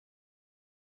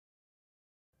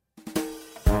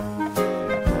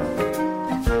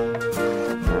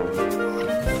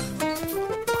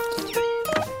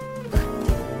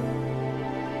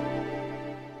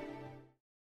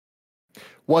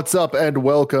What's up and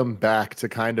welcome back to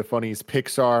Kinda Funny's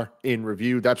Pixar in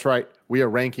Review. That's right, we are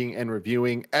ranking and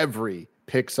reviewing every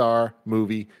Pixar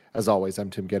movie. As always, I'm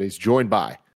Tim Geddes, joined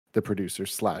by the producer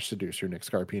slash seducer, Nick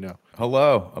Scarpino.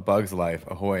 Hello, A Bug's Life,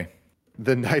 ahoy.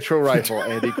 The Nitro Rifle,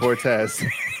 Andy Cortez.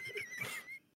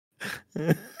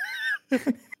 I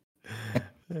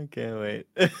can't wait.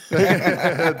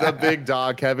 The Big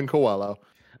Dog, Kevin Coelho.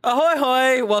 Ahoy,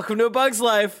 hoy! Welcome to A Bug's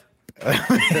Life.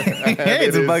 Hey,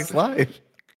 it's A Bug's Life.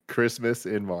 Christmas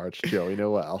in March, Joey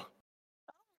Noel.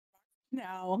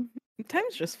 No,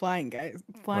 time's just flying, guys.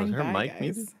 Flying her by, mic guys.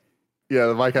 muted? Yeah,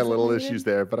 the mic had Is it little muted? issues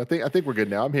there, but I think we're good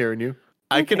now. I'm hearing you.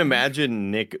 I can Okay.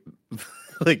 imagine Nick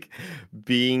like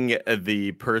being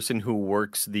the person who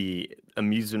works the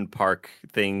amusement park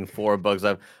thing for A Bug's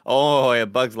Life. Oh, A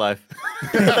Bug's Life.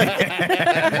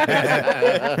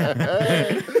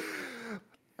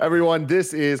 Everyone,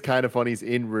 this is Kinda Funny's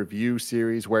In Review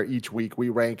series where each week we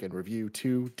rank and review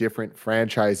two different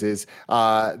franchises.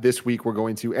 This week we're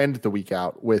going to end the week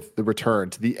out with the return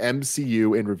to the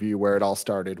MCU in review where it all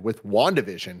started with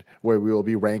WandaVision, where we will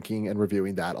be ranking and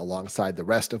reviewing that alongside the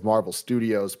rest of Marvel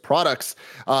Studios products.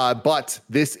 But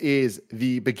this is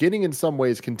the beginning, in some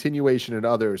ways, continuation in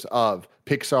others of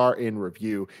Pixar in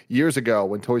Review. Years ago,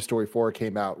 when Toy Story 4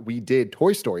 came out, we did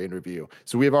Toy Story in Review.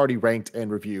 So we have already ranked and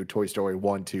reviewed Toy Story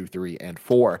 1, 2, 3, and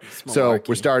 4. So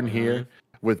we're starting here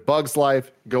with Bug's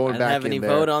Life, going I back don't have in any there.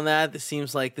 vote on that. This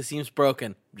seems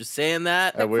broken. I'm just saying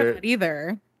that. And we're, Not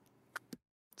either.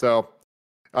 so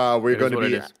we're It is going to what it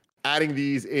be is. adding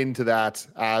these into that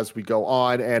as we go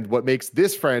on. And what makes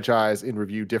this franchise in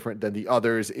review different than the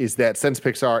others is that since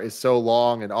Pixar is so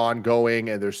long and ongoing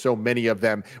and there's so many of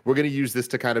them, we're going to use this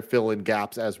to kind of fill in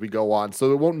gaps as we go on.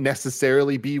 So it won't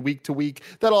necessarily be week to week.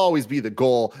 That'll always be the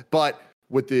goal. But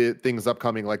with the things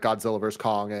upcoming like Godzilla vs.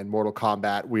 Kong and Mortal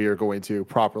Kombat, we are going to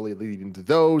properly lead into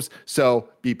those. So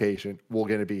be patient. We're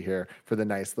going to be here for the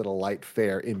nice little light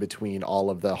fare in between all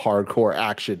of the hardcore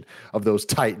action of those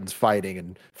titans fighting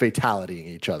and fatalitying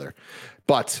each other.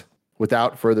 But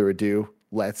without further ado,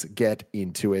 let's get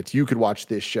into it. You could watch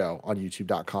this show on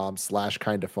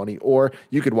youtube.com/kindafunny, or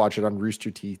you could watch it on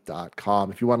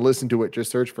roosterteeth.com. If you want to listen to it,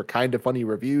 just search for Kinda Funny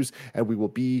Reviews, and we will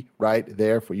be right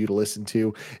there for you to listen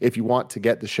to. If you want to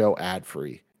get the show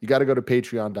ad-free, you got to go to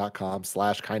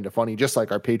patreon.com/kindafunny, just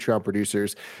like our Patreon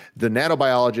producers, the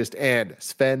nanobiologist and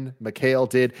Sven Mikhail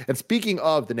did. And speaking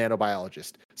of the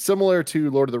nanobiologist, similar to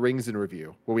Lord of the Rings in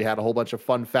Review, where we had a whole bunch of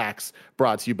fun facts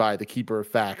brought to you by the Keeper of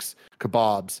Facts,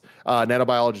 Kebabs,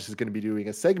 nanobiologist is going to be doing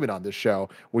a segment on this show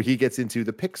where he gets into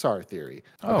the Pixar theory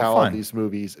of how all these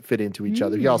movies fit into each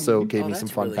other. He also gave me some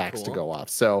that's fun really facts to cool. go off.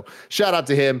 So shout out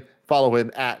to him. Follow him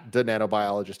at the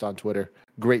nanobiologist on Twitter.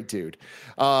 Great dude.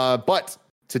 But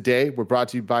today, we're brought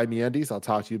to you by MeUndies. I'll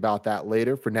talk to you about that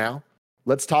later. For now,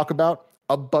 let's talk about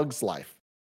A Bug's Life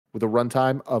with a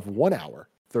runtime of 1 hour,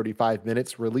 35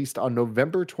 minutes, released on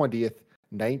November 20th,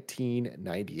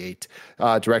 1998.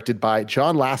 Directed by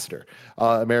John Lasseter,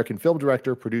 American film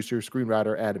director, producer,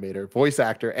 screenwriter, animator, voice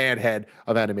actor, and head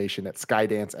of animation at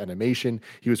Skydance Animation.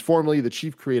 He was formerly the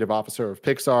chief creative officer of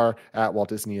Pixar at Walt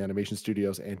Disney Animation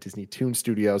Studios and Disney Toon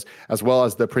Studios, as well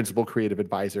as the principal creative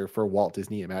advisor for Walt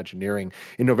Disney Imagineering.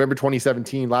 In November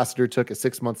 2017, Lasseter took a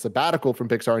 6-month sabbatical from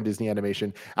Pixar and Disney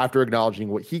Animation after acknowledging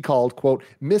what he called, quote,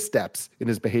 missteps in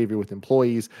his behavior with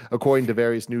employees. According to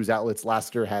various news outlets,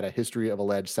 Lasseter had a history of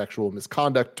alleged sexual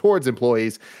misconduct towards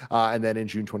employees. And then in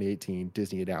June 2018,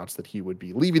 Disney announced that he would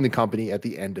be leaving the company at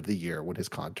the end of the year when his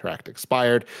contract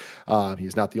expired.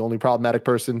 He's not the only problematic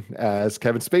person, as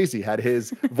Kevin Spacey had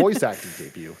his voice acting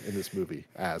debut in this movie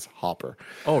as Hopper.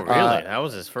 Oh, really? That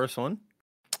was his first one?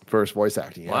 First voice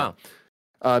acting. Yeah.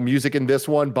 Wow. Music in this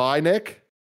one by Nick.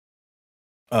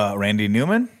 Randy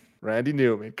Newman. Randy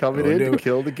Newman coming in to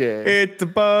kill the game. It's A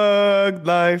Bug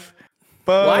Life.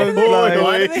 Why Bug do they- Life.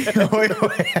 why do they- Wait.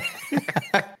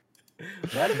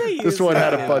 Why did they use This one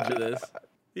had a him budget. for this?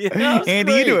 Yeah, that was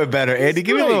Andy, you great. do it better. Andy,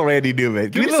 give me a little Randy Newman.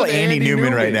 Give me a little some Andy Andy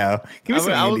Newman right Newman. now. Give me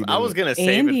some Andy I was Newman. gonna save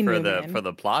Andy it Newman. for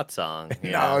the plot song.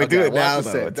 No, Okay, do it we'll now. have to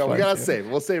though. save it. It's No, we fine. gotta save it.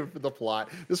 We'll save it for the plot.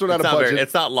 This one had It's a not, budget.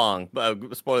 it's not long.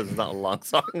 Spoilers, it's not a long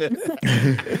song.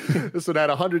 This one had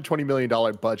a $120 million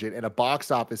budget and a box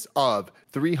office of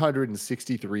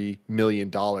 $363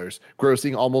 million,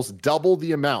 grossing almost double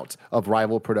the amount of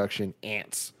rival production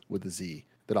Ants with a Z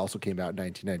that also came out in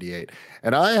 1998.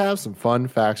 And I have some fun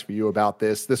facts for you about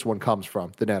this. This one comes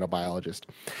from the nanobiologist.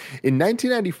 In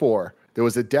 1994, there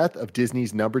was a death of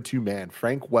Disney's number 2 man,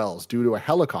 Frank Wells, due to a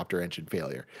helicopter engine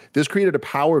failure. This created a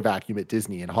power vacuum at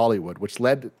Disney and Hollywood, which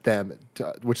led then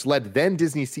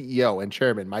Disney CEO and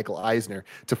chairman Michael Eisner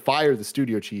to fire the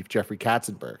studio chief Jeffrey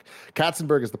Katzenberg.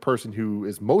 Katzenberg is the person who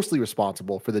is mostly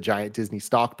responsible for the giant Disney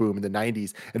stock boom in the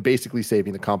 90s and basically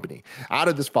saving the company. Out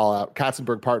of this fallout,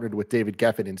 Katzenberg partnered with David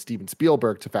Geffen and Steven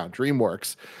Spielberg to found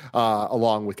DreamWorks,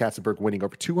 along with Katzenberg winning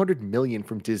over $200 million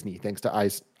from Disney thanks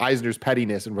to Eisner's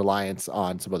pettiness and reliance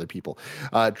on some other people.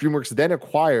 DreamWorks then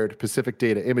acquired Pacific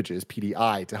Data Images,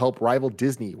 PDI, to help rival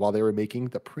Disney while they were making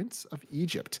The Prince of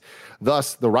Egypt.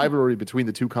 Thus, the rivalry between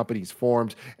the two companies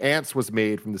formed. Ants was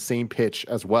made from the same pitch,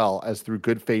 as well as through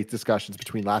good faith discussions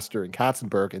between Lasseter and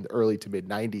Katzenberg in the early to mid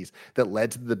 90s that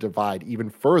led to the divide even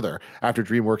further after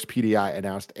DreamWorks PDI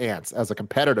announced Ants as a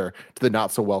competitor to the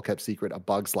not so well kept secret A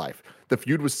Bug's Life. The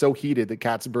feud was so heated that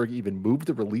Katzenberg even moved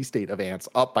the release date of Ants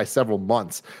up by several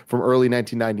months from early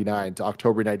 1999 to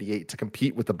October 98 to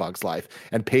compete with A Bug's Life,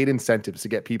 and paid incentives to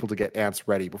get people to get Ants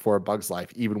ready before A Bug's Life,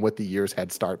 even with the year's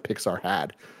head start Pixar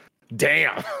had.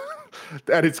 Damn.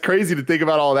 And it's crazy to think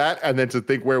about all that and then to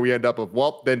think where we end up of,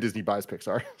 well, then Disney buys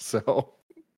Pixar. So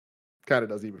kind of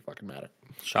doesn't even fucking matter.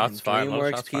 Shots And fired.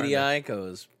 DreamWorks PDI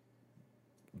goes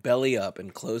belly up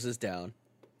and closes down.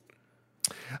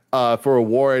 For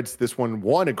awards, this one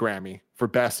won a Grammy for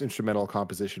Best Instrumental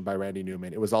Composition by Randy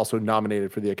Newman. It was also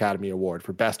nominated for the Academy Award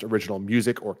for Best Original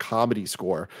Music or Comedy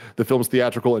Score. The film's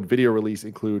theatrical and video release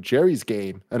include Jerry's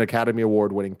Game, an Academy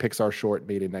Award-winning Pixar short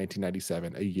made in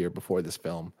 1997, a year before this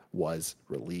film was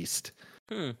released.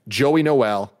 Joey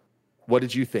Noel, what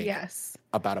did you think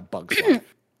about A Bug's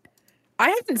Life? I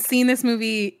haven't seen this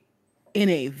movie in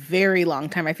a very long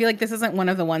time. I feel like this isn't one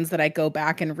of the ones that I go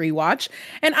back and rewatch.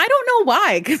 And I don't know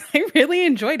why, because I really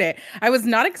enjoyed it. I was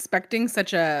not expecting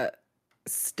such a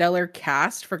stellar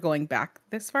cast for going back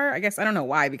this far. I guess I don't know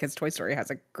why, because Toy Story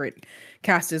has a great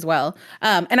cast as well.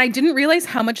 And I didn't realize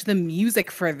how much the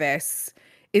music for this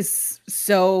is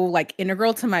so like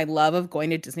integral to my love of going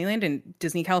to Disneyland and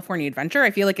Disney California Adventure.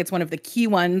 I feel like it's one of the key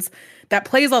ones that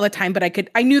plays all the time, but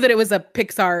I knew that it was a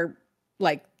Pixar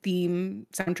like theme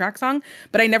soundtrack song,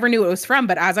 but I never knew it was from.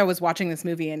 But as I was watching this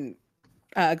movie and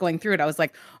going through it, I was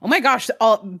like, oh my gosh,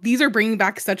 these are bringing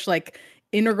back such like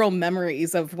integral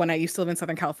memories of when I used to live in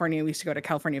Southern California. We used to go to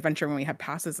California Adventure when we had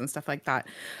passes and stuff like that.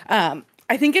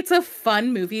 I think it's a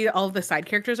fun movie. All of the side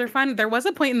characters are fun. There was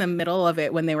a point in the middle of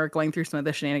it when they were going through some of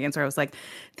the shenanigans where I was like,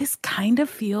 this kind of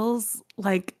feels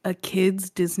like a kid's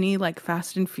Disney, like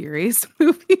Fast and Furious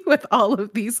movie with all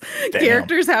of these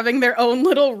characters having their own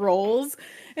little roles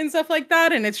and stuff like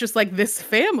that. And it's just like this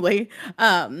family,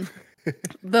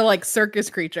 the like circus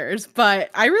creatures. But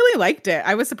I really liked it.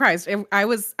 I was surprised. I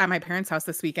was at my parents' house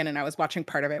this weekend and I was watching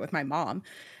part of it with my mom.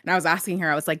 And I was asking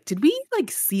her, I was like, did we like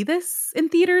see this in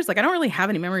theaters? Like, I don't really have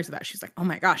any memories of that. She's like, oh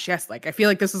my gosh, yes. Like, I feel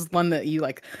like this is one that you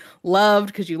like loved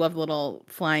because you love the little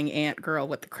flying ant girl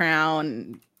with the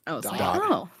crown. I was like,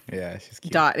 oh. Yeah, she's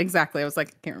cute. Dot, exactly. I was like,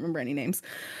 I can't remember any names.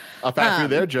 A factory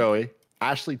there, Joey.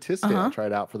 Ashley Tisdale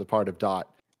tried out for the part of Dot,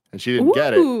 and she didn't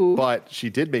get it, but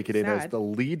she did make it in as the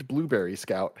lead Blueberry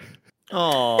Scout.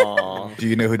 Oh. Do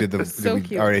you know who did the? So did we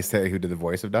cute. already say who did the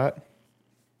voice of Dot?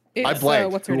 I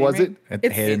blanked. What's her Who name, was right?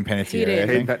 it? Hayden Panettiere. I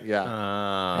Hayden. think. Yeah.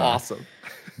 Awesome.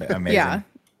 Amazing. Yeah.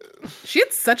 She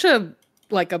had such a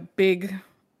big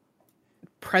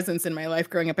presence in my life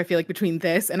growing up. I feel like between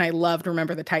this and I loved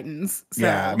Remember the Titans. So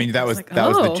Yeah, I mean that was like,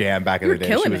 the jam back in the day.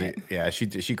 killing She was, it. yeah,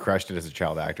 she crushed it as a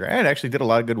child actor and actually did a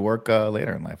lot of good work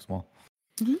later in life as well.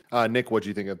 Nick, what do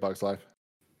you think of Bug's Life?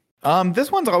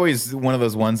 This one's always one of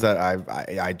those ones that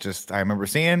I remember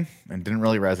seeing and didn't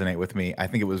really resonate with me. I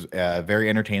think it was very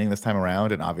entertaining this time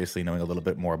around, and obviously knowing a little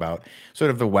bit more about sort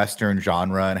of the Western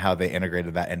genre and how they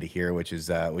integrated that into here, which is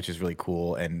really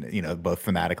cool, and you know, both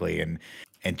thematically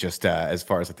and just as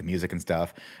far as like the music and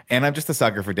stuff. And I'm just a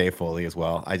sucker for Dave Foley as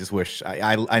well. I just wish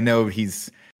I know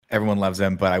everyone loves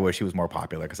him, but I wish he was more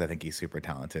popular because I think he's super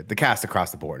talented. The cast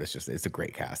across the board it's a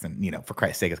great cast, and you know, for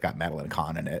Christ's sake, it's got Madeline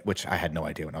Kahn in it, which I had no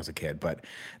idea when I was a kid, but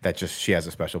she has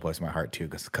a special place in my heart too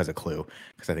because of Clue,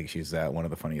 because I think she's one of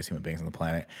the funniest human beings on the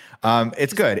planet.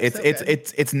 It's good.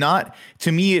 It's not,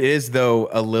 to me it is though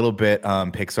a little bit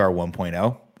Pixar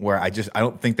 1.0, where I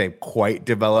don't think they've quite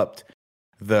developed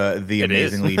the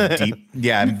amazingly deep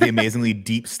the amazingly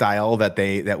deep style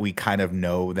that we kind of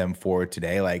know them for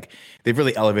today. Like, they've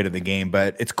really elevated the game,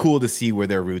 but it's cool to see where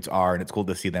their roots are, and it's cool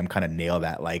to see them kind of nail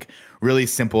that like really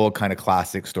simple kind of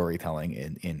classic storytelling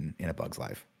in A Bug's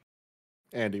Life.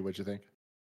 Andy, what'd you think?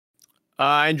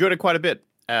 I enjoyed it quite a bit.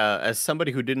 As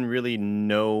somebody who didn't really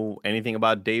know anything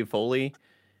about Dave Foley,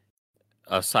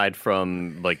 aside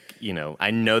from like,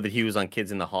 I know that he was on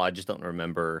Kids in the Hall. I just don't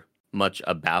remember much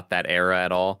about that era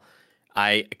at all.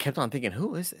 I kept on thinking,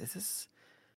 who is this?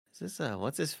 Is this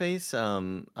what's his face?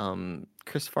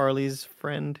 Chris Farley's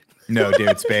friend? No,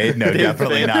 David Spade. No, David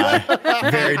definitely Spade.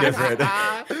 not. Very different.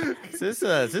 Is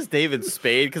this David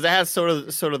Spade? Because it has sort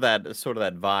of that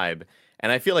vibe,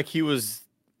 and I feel like he was.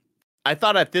 I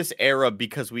thought at this era,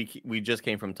 because we just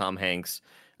came from Tom Hanks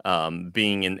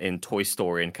being in Toy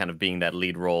Story and kind of being that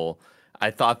lead role.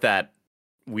 I thought that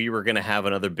we were going to have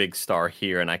another big star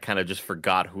here, and I kind of just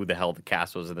forgot who the hell the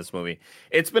cast was in this movie.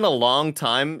 It's been a long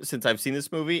time since I've seen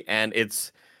this movie, and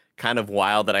it's kind of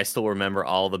wild that I still remember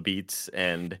all the beats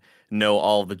and know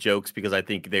all the jokes, because I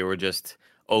think they were just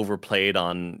overplayed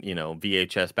on,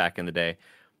 VHS back in the day.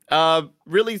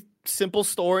 Really simple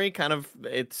story, kind of.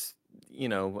 It's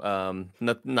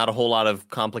not a whole lot of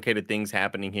complicated things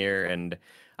happening here, and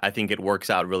I think it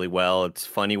works out really well. It's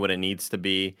funny when it needs to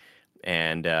be,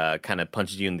 and kind of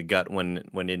punches you in the gut when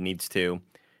it needs to,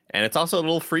 and it's also a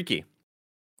little freaky.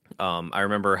 I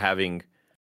remember having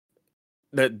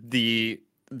the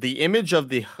image of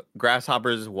the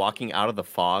grasshoppers walking out of the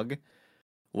fog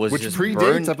which just predates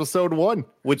burned, episode 1.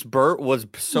 which was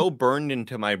so burned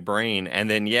into my brain. And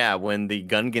then when the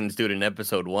Gungans do it in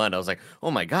episode 1, I was like,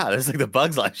 oh my god, that's like the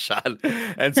Bugs Life shot.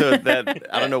 And so that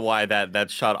I don't know why that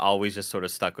shot always just sort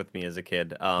of stuck with me as a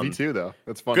kid. Me too, though.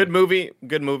 That's fun. Good movie.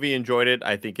 Enjoyed it.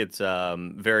 I think it's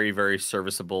very, very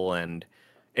serviceable, and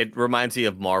it reminds me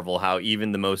of Marvel, how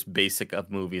even the most basic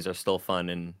of movies are still fun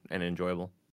and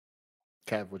enjoyable.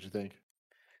 Kev, what'd you think?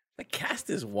 The cast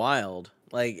is wild.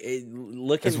 Like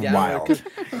looking It's down, wild. like,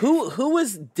 who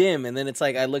was Dim, and then it's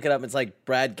like I look it up, it's like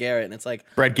Brad Garrett, and it's like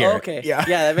Brad Garrett. oh, okay, Yeah.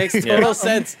 that makes total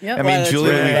sense. Yep. I Why mean, that's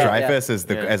Julia really bad, Louis-Dreyfus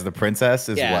as the princess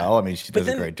as Yeah. well. I mean, she But does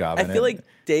a then great job I in it. feel like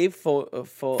Dave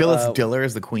Phyllis Diller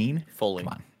is the queen. Fully.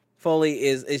 Come on. Foley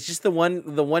is just the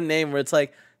one name where it's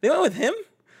like they went with him.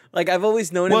 Like I've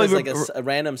always known him Well, as like a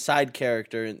random side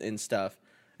character in stuff.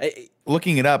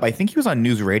 Looking it up, I think he was on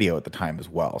news radio at the time as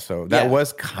well. So that Yeah.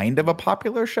 was kind of a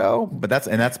popular show, but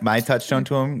that's my touchstone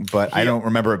to him. But I don't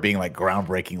remember it being like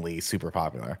groundbreakingly super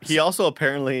popular. He also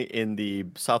apparently in the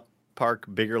South Park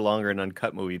Bigger, Longer, and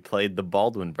Uncut movie played the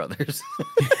Baldwin brothers.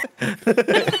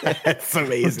 That's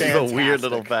amazing. It's a weird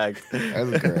little fact.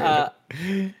 That's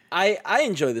great. I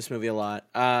enjoy this movie a lot.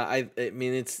 I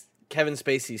mean, it's Kevin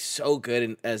Spacey's so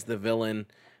good as the villain,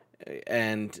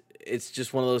 and it's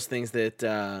just one of those things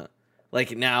that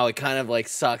like now it kind of like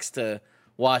sucks to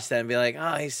watch that and be like,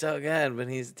 oh, he's so good, but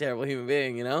he's a terrible human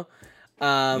being, you know?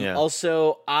 Yeah.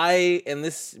 Also, and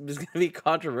this is going to be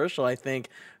controversial, I think,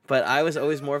 but I was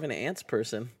always more of an ants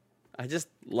person. I just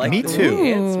like Me the too.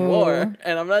 movie Ants more,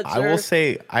 and I'm not sure. I will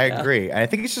say I agree. I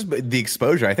think it's just the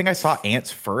exposure. I think I saw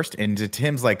Ants first, and to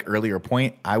Tim's like earlier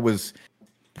point, I was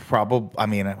probably. I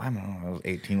mean, I don't know. I was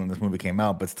 18 when this movie came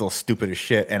out, but still stupid as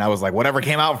shit. And I was like, whatever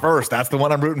came out first, that's the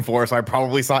one I'm rooting for. So I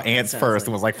probably saw Ants first,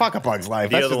 and was like, fuck A Bug's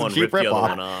Life. The That's other just one a cheap ripped the other ripoff.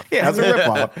 one off. Yeah, that's a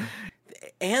ripoff.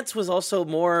 Ants was also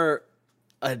more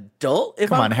adult. If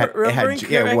Come I'm on, it had remembering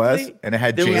it was, correctly. and it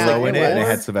had There was, J Lo like, in it, and it more-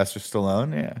 had Sylvester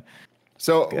Stallone. Yeah.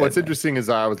 So what's interesting is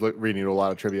I was reading a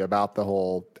lot of trivia about the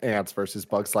whole Ants versus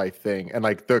Bugs Life thing, and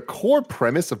like the core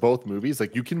premise of both movies,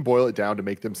 like you can boil it down to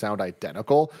make them sound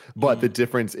identical, but the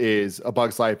difference is A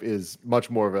Bug's Life is much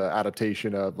more of an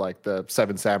adaptation of like the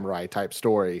Seven Samurai type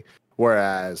story,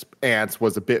 whereas Ants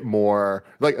was a bit more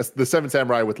like the Seven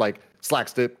Samurai with like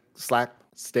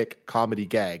slapstick comedy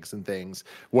gags and things,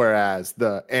 whereas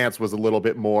the Ants was a little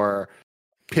bit more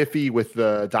piffy with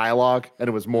the dialogue, and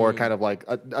it was more kind of like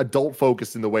adult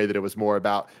focused in the way that it was more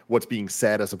about what's being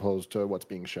said as opposed to what's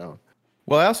being shown.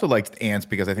 Well, I also liked Ants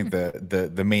because I think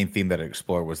the main theme that it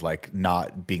explored was like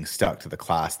not being stuck to the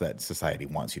class that society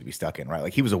wants you to be stuck in, right?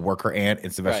 Like he was a worker ant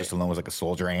and Sylvester Stallone was like a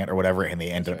soldier ant or whatever, and they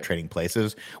ended up trading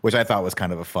places, which I thought was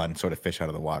kind of a fun sort of fish out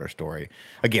of the water story.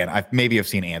 Again, I've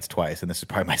seen Ants twice, and this is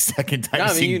probably my second time No, I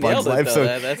mean, seeing you Bugs nailed it, Life. though. So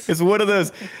That's- it's one of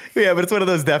those, yeah, but it's one of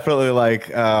those definitely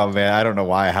like, oh man, I don't know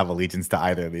why I have allegiance to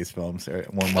either of these films. Or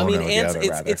one I more mean, or the Ants. other,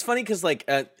 rather. It's funny because like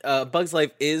Bug's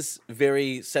Life is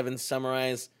very Seven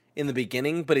Samurais in the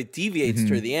beginning, but it deviates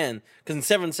toward the end because in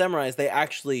Seven Samurais they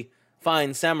actually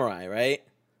find samurai, right?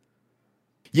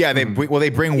 Yeah, they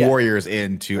bring Yeah. warriors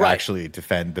in to Right. actually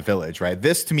defend the village, right?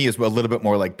 This to me is a little bit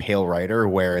more like Pale Rider,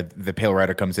 where the Pale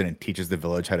Rider comes in and teaches the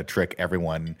village how to trick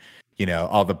everyone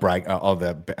all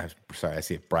the sorry, I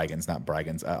see it, Brigans, not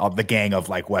Brigans, all the gang of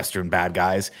like Western bad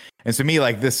guys. And so me,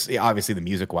 like this, obviously the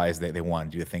music wise, they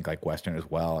wanted you to think like Western as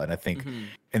well. And I think,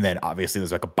 and then obviously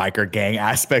there's like a biker gang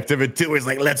aspect of it too. It's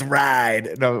like, let's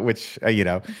ride, which, and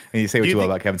you say what you will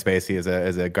about Kevin Spacey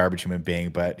as a garbage human being,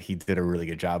 but he did a really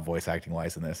good job voice acting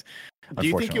wise in this. Do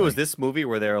you think it was this movie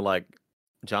where they're like,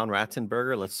 John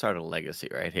Ratzenberger, let's start a legacy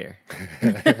right here?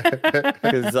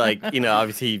 Because like,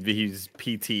 obviously he's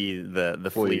PT, the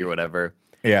flea or whatever.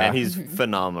 Yeah. And he's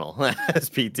phenomenal as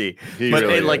PT. But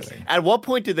really at what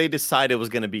point did they decide it was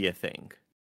going to be a thing?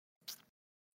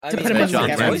 To put him in John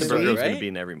Toy Ratzenberger Story, was going right? to be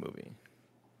in every movie.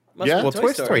 Yeah. Well,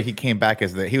 Toy Story, he came back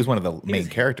as he was one of the main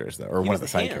characters though, or one of the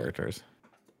side ham. characters.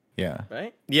 Yeah.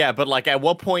 Right? Yeah, but like at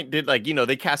what point did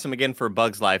they cast him again for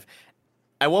Bug's Life?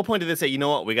 At what point did they say, you know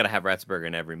what, we got to have Ratzenberger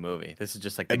in every movie? This is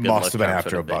just like the It good must luck have been charm after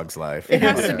sort A of thing. Bug's Life. It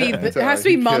has to be. It has to be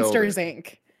He killed Monsters it.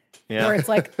 Inc. Yeah. Where it's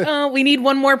like, oh, we need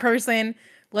one more person.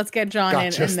 Let's get John Got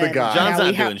in. just and the then guy. John's now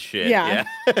we not have- doing shit. Yeah.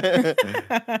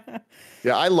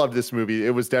 Yeah, I love this movie.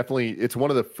 It was definitely, it's one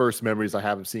of the first memories I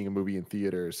have of seeing a movie in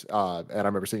theaters. And I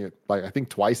remember seeing it like, I think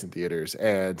twice in theaters.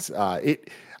 And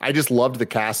I just loved the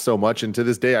cast so much. And to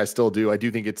this day, I still do. I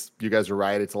do think you guys are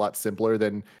right. It's a lot simpler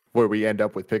than where we end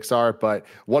up with Pixar. But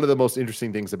one of the most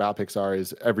interesting things about Pixar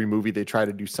is every movie they try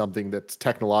to do something that's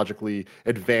technologically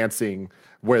advancing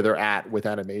where they're at with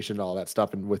animation and all that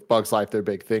stuff. And with Bug's Life, their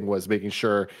big thing was making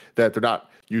sure that they're not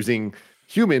using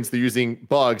humans, they're using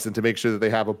bugs, and to make sure that they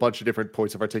have a bunch of different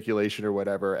points of articulation or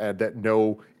whatever, and that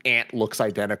no ant looks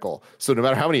identical. So no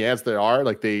matter how many ants there are,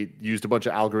 like they used a bunch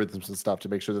of algorithms and stuff to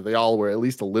make sure that they all were at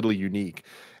least a little unique.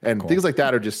 And things like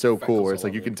that are just so cool, where it's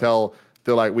like you can tell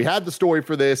they're like, we had the story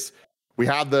for this, we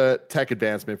have the tech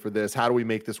advancement for this, how do we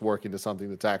make this work into something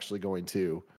that's actually going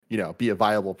to be a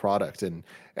viable product?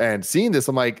 And seeing this,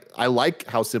 I'm like, I like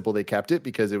how simple they kept it,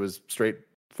 because it was straightforward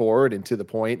and to the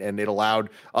point, and it allowed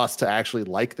us to actually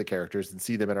like the characters and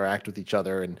see them interact with each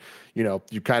other, and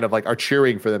you kind of like are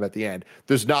cheering for them at the end.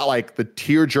 There's not like the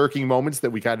tear jerking moments that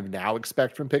we kind of now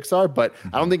expect from Pixar, but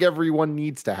I don't think everyone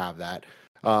needs to have that.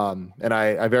 And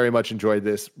I very much enjoyed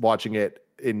this, watching it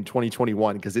in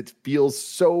 2021, because it feels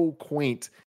so quaint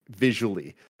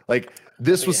visually. Like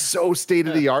this was so state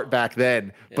of the art back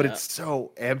then, but it's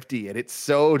so empty, and it's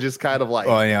so just kind of like,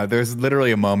 Oh yeah, there's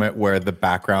literally a moment where the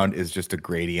background is just a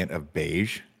gradient of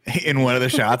beige in one of the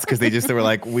shots, because they were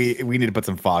like, we need to put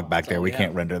some fog back there. We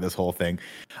can't render this whole thing.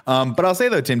 But I'll say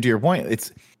though, Tim, to your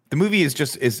point, the movie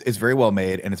is very well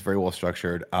made, and it's very well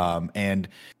structured. And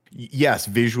yes,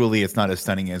 visually it's not as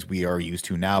stunning as we are used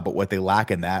to now, but what they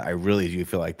lack in that, I really do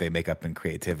feel like they make up in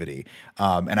creativity.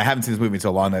 And I haven't seen this movie in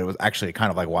so long that it was actually kind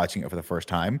of like watching it for the first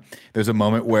time. There's a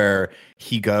moment where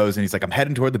he goes and he's like, I'm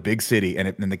heading toward the big city,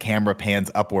 and then the camera pans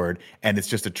upward, and it's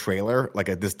just a trailer, like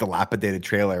this dilapidated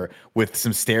trailer with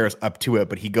some stairs up to it,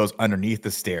 but he goes underneath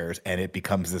the stairs, and it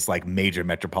becomes this like major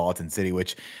metropolitan city,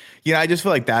 which I just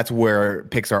feel like that's where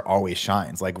Pixar always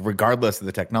shines. Like regardless of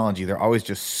the technology, they're always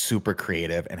just super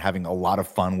creative and having a lot of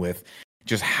fun with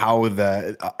just how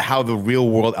the real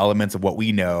world elements of what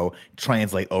we know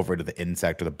translate over to the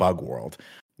insect or the bug world.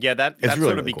 Yeah, that really,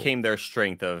 sort of really cool. became their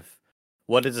strength of,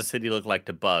 what does a city look like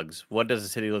to bugs? What does a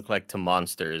city look like to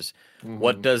monsters?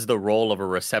 What does the role of a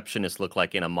receptionist look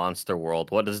like in a monster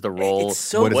world? What does the role? It's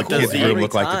so What does cool a kid's room every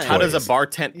look like to time. How does a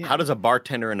toys? How does a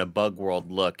bartender in a bug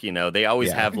world look? They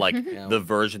always have like the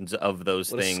versions of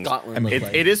those What does things. Scotland look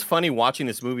like? It is funny watching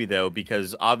this movie though,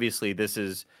 because obviously this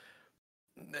is,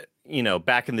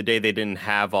 back in the day they didn't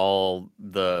have all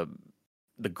the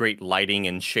great lighting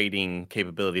and shading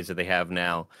capabilities that they have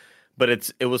now.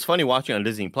 But it was funny watching on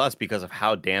Disney Plus because of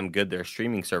how damn good their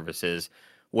streaming service is,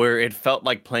 where it felt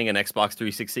like playing an Xbox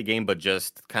 360 game, but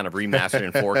just kind of remastered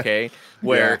in 4K,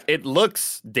 where it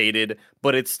looks dated,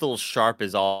 but it's still sharp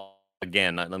as all.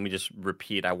 Again, let me just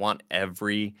repeat, I want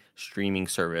every streaming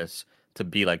service to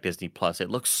be like Disney Plus.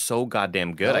 It looks so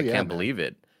goddamn good. I can't believe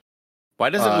it. Why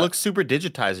does it look super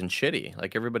digitized and shitty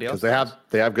like everybody else? because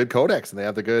they have good codecs, and they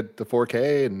have the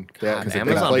 4K, and they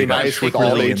Amazon play got nice with $6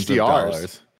 all billions of HDRs.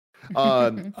 dollars.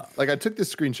 Like I took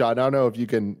this screenshot, and I don't know if you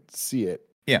can see it.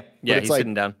 Yeah. Yeah, it's he's like-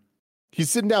 sitting down. He's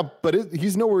sitting down, but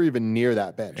he's nowhere even near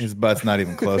that bench. His butt's not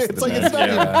even close to It's the like bench. it's not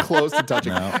Yeah. even close to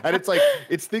touching. No. And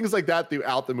it's things like that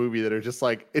throughout the movie that are just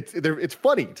like it's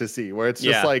funny to see, where it's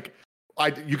just like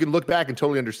you can look back and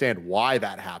totally understand why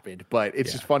that happened, but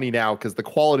it's just funny now because the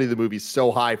quality of the movie is so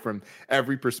high from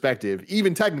every perspective,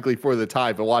 even technically for the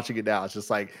time. But watching it now, it's just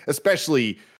like,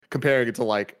 especially comparing it to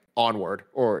like Onward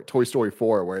or Toy Story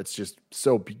 4, where it's just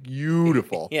so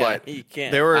beautiful. Yeah, But you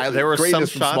can't. There were some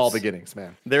greatness from small shots. beginnings,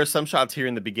 man. There are some shots here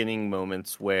in the beginning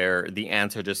moments where the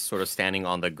ants are just sort of standing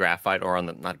on the graphite or on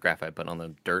the not graphite, but on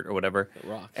the dirt or whatever. The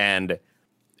rocks. And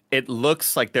it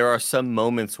looks like there are some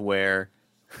moments where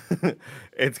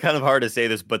it's kind of hard to say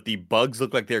this, but the bugs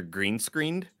look like they're green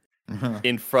screened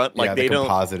in front, like the they don't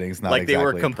compositing's not like they were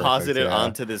exactly composited perfect, yeah.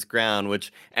 onto this ground,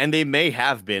 and they may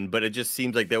have been, but it just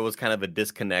seems like there was kind of a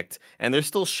disconnect, and there's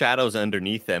still shadows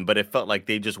underneath them, but it felt like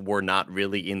they just were not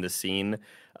really in the scene.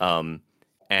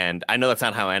 And I know that's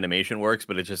not how animation works,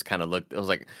 but it just kind of looked. It was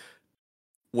like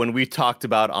when we talked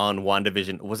about on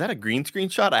WandaVision, was that a green screen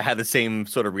shot? I had the same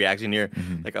sort of reaction here.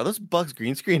 Like, are those bugs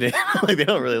green screened? Like, they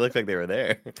don't really look like they were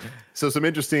there. So some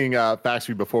interesting facts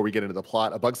for you before we get into the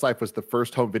plot. A Bug's Life was the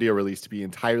first home video release to be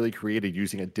entirely created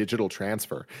using a digital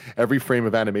transfer. Every frame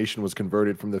of animation was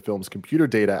converted from the film's computer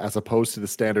data as opposed to the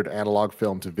standard analog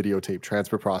film to videotape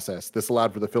transfer process. This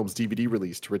allowed for the film's DVD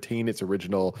release to retain its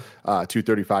original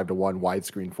 235:1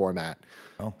 widescreen format.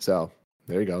 Oh. So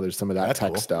there you go. There's some of that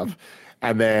tech stuff.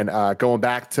 And then going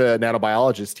back to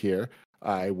Nanobiologist here,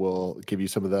 I will give you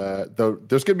some of the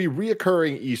there's going to be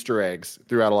reoccurring Easter eggs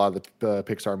throughout a lot of the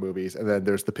Pixar movies. And then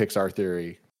there's the Pixar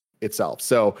theory itself.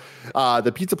 So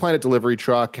the Pizza Planet delivery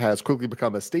truck has quickly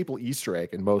become a staple Easter egg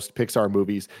in most Pixar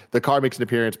movies. The car makes an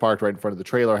appearance parked right in front of the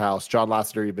trailer house. John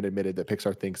Lasseter even admitted that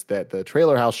Pixar thinks that the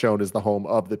trailer house shown is the home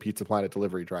of the Pizza Planet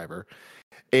delivery driver.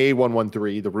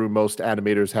 A113, the room most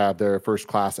animators have their first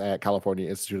class at California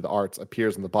Institute of the Arts,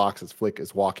 appears in the box as Flick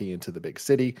is walking into the big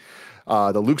city.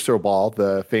 The Luxo ball,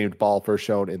 the famed ball first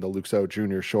shown in the Luxo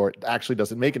Jr. short, actually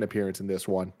doesn't make an appearance in this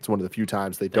one. It's one of the few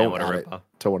times they don't add it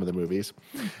to one of the movies.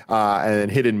 And then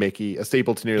Hidden Mickey, a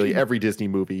staple to nearly every Disney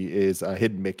movie, is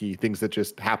Hidden Mickey, things that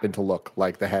just happen to look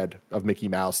like the head of Mickey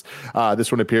Mouse.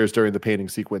 This one appears during the painting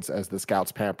sequence as the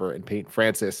scouts pamper and paint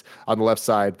Francis. On the left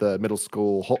side, the middle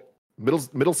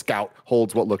scout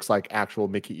holds what looks like actual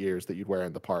Mickey ears that you'd wear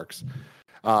in the parks.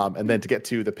 And then to get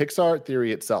to the Pixar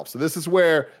theory itself. So this is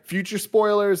where future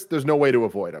spoilers, there's no way to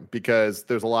avoid them because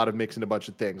there's a lot of mixing a bunch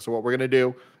of things. So what we're going to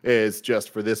do is just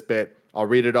for this bit, I'll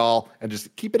read it all and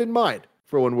just keep it in mind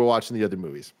for when we're watching the other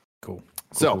movies. Cool.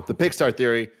 So the Pixar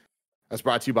theory is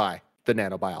brought to you by the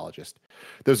Nanobiologist.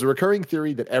 There's a recurring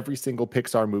theory that every single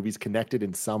Pixar movie is connected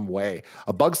in some way.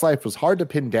 A Bug's Life was hard to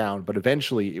pin down, but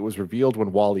eventually it was revealed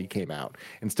when WALL-E came out.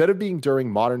 Instead of being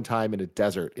during modern time in a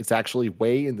desert, it's actually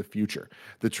way in the future.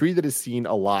 The tree that is seen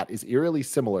a lot is eerily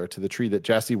similar to the tree that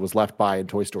Jessie was left by in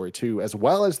Toy Story 2, as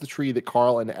well as the tree that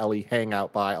Carl and Ellie hang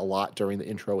out by a lot during the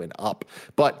intro in Up.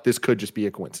 But this could just be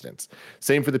a coincidence.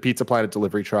 Same for the Pizza Planet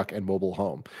delivery truck and mobile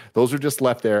home. Those are just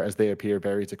left there as they appear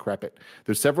very decrepit.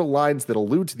 There's several lines that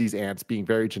allude to these ants being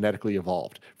very genetically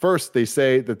evolved. First, they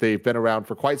say that they've been around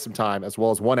for quite some time, as well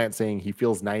as one ant saying he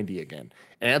feels 90 again.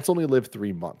 Ants only live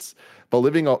 3 months, but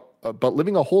living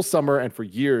a whole summer and for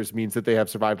years means that they have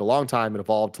survived a long time and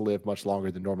evolved to live much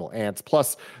longer than normal ants.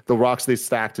 Plus, the rocks they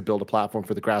stacked to build a platform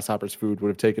for the grasshopper's food would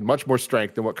have taken much more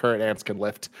strength than what current ants can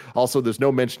lift. Also, there's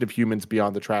no mention of humans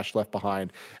beyond the trash left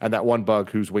behind and that one bug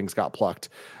whose wings got plucked.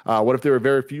 What if there were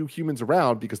very few humans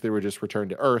around because they were just returned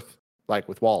to Earth, like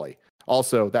with WALL-E?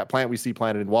 Also, that plant we see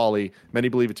planted in WALL-E, many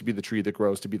believe it to be the tree that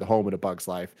grows to be the home in A Bug's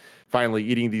Life. Finally,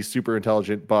 eating these super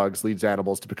intelligent bugs leads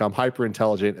animals to become hyper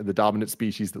intelligent and the dominant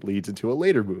species that leads into a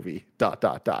later movie. ...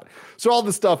 So all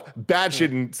this stuff,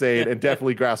 batshit insane and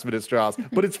definitely grasping at straws,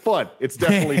 but it's fun. It's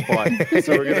definitely fun.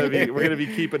 So we're gonna be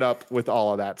keeping up with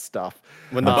all of that stuff.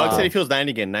 When the bug said he feels 90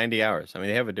 again, 90 hours. I mean,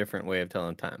 they have a different way of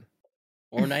telling time.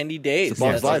 Or 90 days. It's A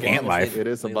Bug's Life. Ant life. It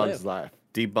is A Bug's Life.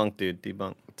 Debunk, dude.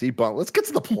 Debunk. Let's get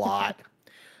to the plot.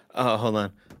 Hold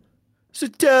on. So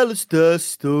tell us the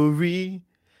story.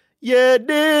 Yeah,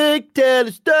 Nick, tell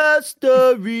us the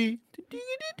story.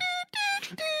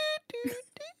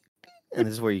 And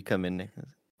this is where you come in, Nick.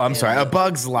 I'm sorry. A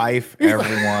Bug's Life,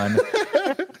 everyone.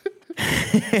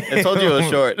 I told you it was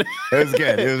short. It was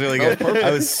good. It was really good.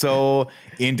 I was so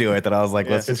into it that I was like,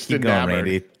 let's just keep going,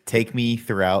 Randy. Take me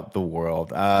throughout the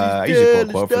world. I usually pull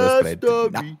a quote for this,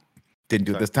 but I didn't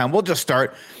do it this time. We'll just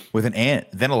start with an ant,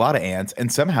 then a lot of ants,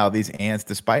 and somehow these ants,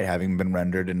 despite having been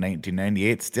rendered in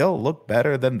 1998, still look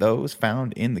better than those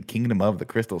found in the Kingdom of the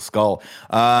Crystal Skull.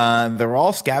 They're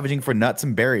all scavenging for nuts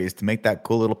and berries to make that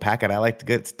cool little packet I like to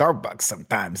get at Starbucks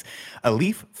sometimes. A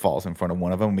leaf falls in front of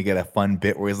one of them. We get a fun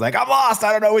bit where he's like, I'm lost.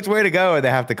 I don't know which way to go. And they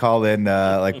have to call in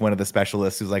like one of the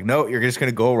specialists who's like, no, you're just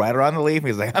going to go right around the leaf.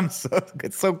 He's like,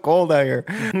 it's so cold out here.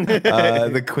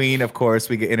 The queen, of course,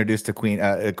 we get introduced to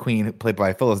Queen played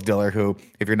by Phyllis Diller, who,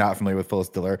 if you're not familiar with Phyllis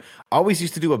Diller, always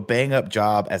used to do a bang-up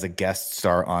job as a guest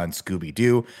star on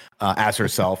Scooby-Doo as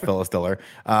herself, Phyllis Diller.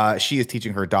 She is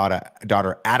teaching her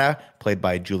daughter Ada, played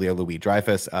by Julia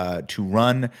Louis-Dreyfus, to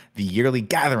run the yearly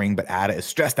gathering, but Ada is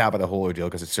stressed out by the whole ordeal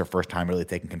because it's her first time really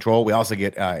taking control. We also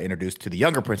get introduced to the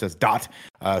younger princess, Dot,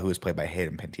 who is played by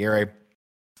Hayden Panettiere.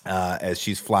 As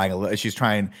she's flying, she's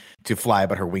trying to fly,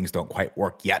 but her wings don't quite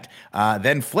work yet.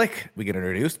 Then Flick, we get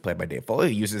introduced, played by Dave Foley,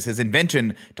 who uses his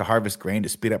invention to harvest grain to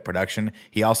speed up production.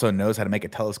 He also knows how to make a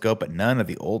telescope, but none of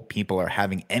the old people are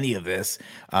having any of this.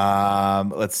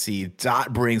 Let's see.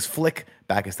 Dot brings Flick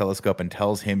back his telescope and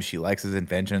tells him she likes his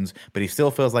inventions, but he still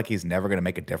feels like he's never going to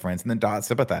make a difference. And then Dot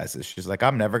sympathizes. She's like,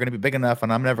 I'm never going to be big enough,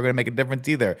 and I'm never going to make a difference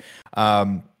either.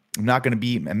 I'm not going to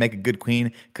be and make a good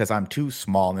queen because I'm too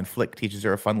small. And then Flick teaches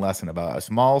her a fun lesson about a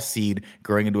small seed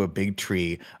growing into a big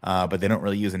tree. But they don't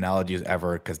really use analogies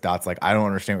ever because Dot's like, I don't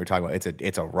understand what you're talking about.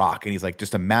 It's a rock. And he's like,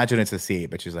 just imagine it's a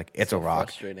seed. But she's like, it's so a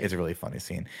rock. It's a really funny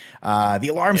scene. The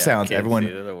alarm sounds. Kids, everyone.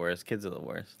 They're the worst. Kids are the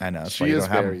worst. I know. She is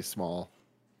very small.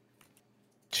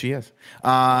 She is.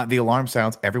 The alarm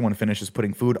sounds. Everyone finishes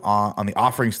putting food on the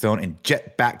offering stone and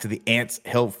jet back to the ants'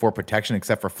 hill for protection,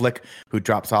 except for Flick, who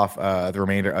drops off the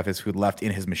remainder of his food left in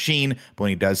his machine. But when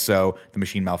he does so, the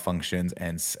machine malfunctions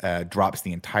and drops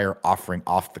the entire offering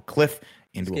off the cliff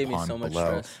into a pond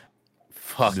below.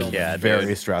 Fuck yeah, very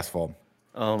dude. Stressful.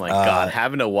 Oh my god,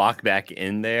 having to walk back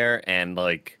in there and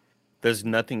like, there's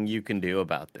nothing you can do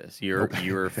about this.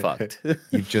 You're fucked.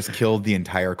 You've just killed the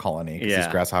entire colony because these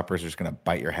grasshoppers are just going to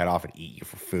bite your head off and eat you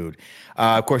for food.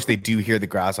 Of course, they do hear the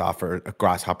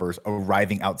grasshoppers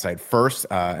arriving outside first,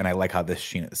 and I like how this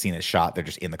scene is shot. They're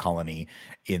just in the colony,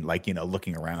 in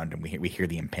looking around, and we hear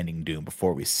the impending doom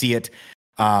before we see it.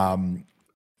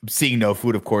 Seeing no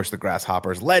food, of course, the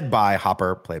grasshoppers, led by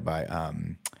Hopper, played by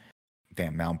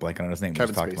damn, now I'm blanking on his name.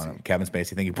 Kevin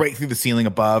Spacey. Think you break through the ceiling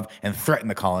above and threaten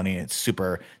the colony. And it's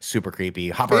super, super creepy.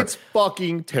 Hopper. It's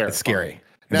fucking terrifying. It's scary.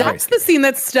 That's the scene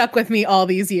that's stuck with me all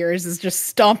these years, is just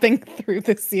stomping through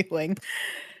the ceiling.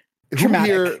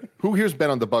 Who here's been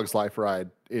on the Bugs Life ride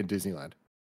in Disneyland?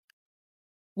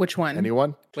 Which one?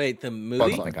 Anyone? Wait, the movie?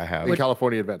 Bugs I Life. think I have. In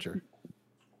California Adventure.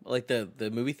 Like the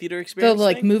movie theater The experience?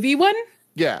 thing? movie one?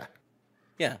 Yeah.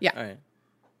 Yeah. Yeah. All right.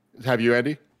 Have you,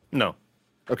 Andy? No.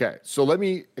 Okay, so let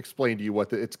me explain to you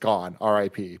it's gone,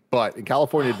 R.I.P. But in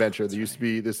California Adventure, there used to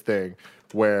be this thing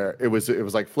where it was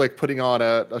like Flick putting on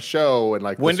a show and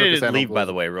like. When did it leave? By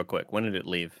the way, real quick, when did it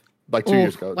leave? Like 2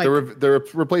 years ago. They're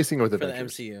replacing it with For the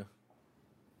Adventures.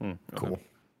 MCU. Cool.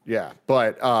 Yeah,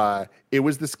 but it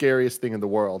was the scariest thing in the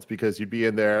world because you'd be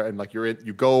in there and like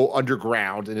you go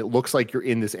underground and it looks like you're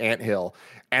in this anthill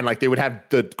and like they would have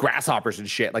the grasshoppers and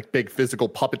shit, like big physical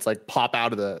puppets like pop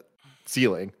out of the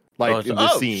ceiling. Like in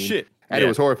the scene. Shit. And it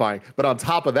was horrifying. But on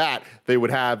top of that, they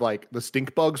would have like the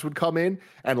stink bugs would come in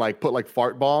and like put like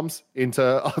fart bombs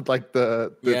into like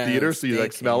the theater so you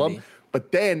like smell them.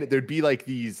 But then there'd be like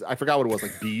these, I forgot what it was,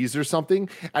 like bees or something,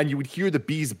 and you would hear the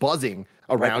bees buzzing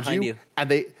around you, and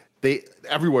they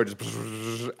everywhere just,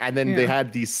 and then they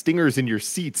had these stingers in your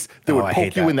seats that would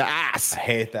poke you in the ass. I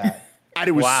hate that. And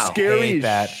it was scary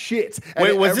as shit. And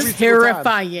wait, was this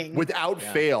terrifying? Without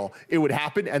fail, it would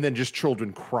happen, and then just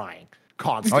children crying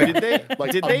constantly.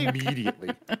 Did they immediately?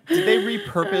 Did they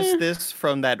repurpose this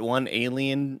from that one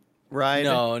Alien ride?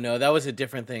 No, that was a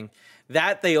different thing.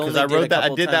 That they only Because I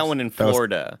did did that one in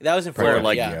Florida. That was in Florida. Where,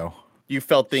 like, yeah. You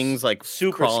felt things like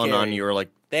Super crawling scary. on you, or like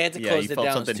They had to close it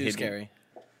down. It was too scary.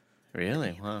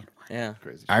 Really? Wow. Yeah.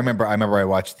 Crazy. I remember I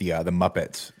watched the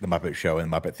Muppet show in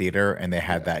the Muppet Theater, and they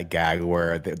had that gag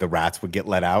where the rats would get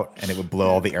let out and it would blow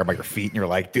all the air by your feet, and you're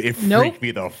like, dude, it freaked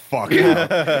me the fuck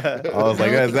out. I was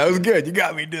like, that was good. You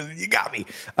got me, Disney. You got me.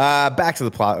 Back to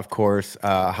the plot, of course.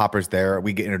 Hopper's there.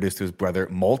 We get introduced to his brother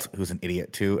Molt, who's an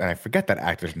idiot too, and I forget that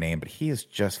actor's name, but he is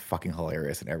just fucking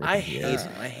hilarious in everything. I hate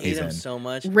him. I hate him so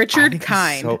much. Richard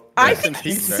Kind. I think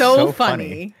he's so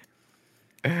funny.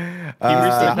 He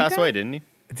recently passed away, didn't he?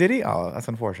 Did he? Oh, that's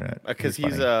unfortunate. Because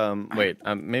he's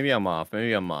maybe I'm off.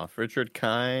 Richard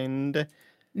Kind.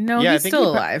 No, Yeah, I he's think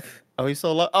still he alive. Oh, he's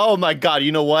still alive. Oh my god!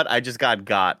 You know what? I just got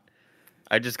got.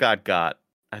 I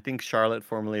think Charlotte,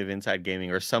 formerly of Inside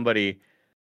Gaming, or somebody,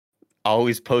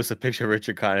 always posts a picture of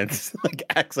Richard Kind and like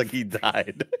acts like he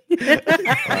died.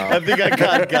 I think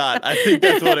I got. I think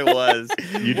that's what it was.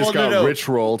 You just got rich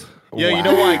rolled. Yeah, you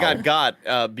know why I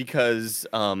got? Because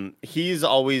he's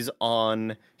always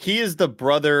on. He is the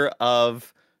brother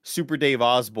of Super Dave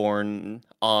Osborne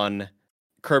on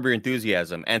Curb Your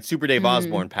Enthusiasm, and Super Dave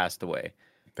Osborne passed away.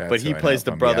 But he plays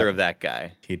the brother of that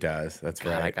guy. He does. That's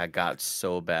God, right. I got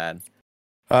so bad.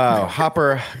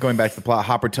 Hopper, going back to the plot,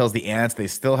 Hopper tells the ants they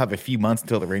still have a few months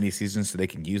until the rainy season so they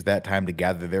can use that time to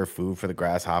gather their food for the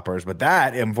grasshoppers. But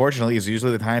that, unfortunately, is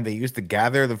usually the time they use to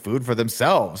gather the food for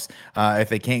themselves. If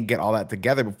they can't get all that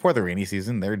together before the rainy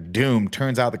season, they're doomed.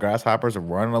 Turns out the grasshoppers are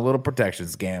running a little protection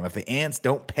scam. If the ants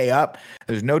don't pay up,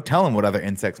 there's no telling what other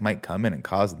insects might come in and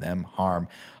cause them harm.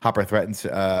 Hopper threatens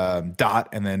Dot,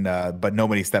 and then but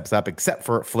nobody steps up except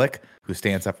for Flick, who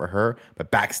stands up for her, but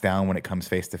backs down when it comes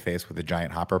face to face with the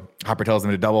giant Hopper. Hopper tells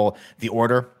him to double the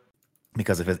order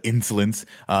because of his insolence.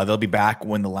 They'll be back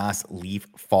when the last leaf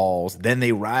falls. Then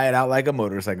they ride out like a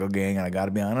motorcycle gang, and I got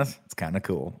to be honest, it's kind of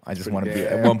cool. I just want to be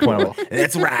at one point.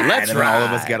 Let's ride. Let's and ride. all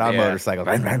of us get on motorcycles.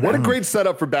 What a great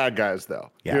setup for bad guys, though.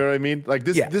 Yeah. You know what I mean? Like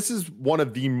this. Yeah. This is one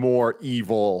of the more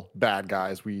evil bad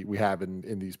guys we have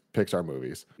in these Pixar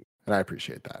movies, and I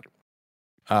appreciate that.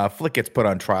 Flick gets put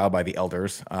on trial by the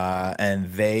elders,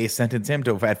 and they sentence him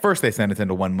to, at first they sentenced him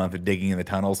to 1 month of digging in the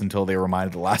tunnels until they were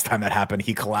reminded the last time that happened,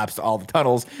 he collapsed all the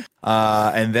tunnels.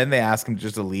 And then they ask him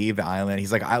just to leave the island.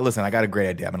 He's like, listen, I got a great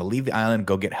idea. I'm going to leave the island,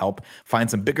 go get help,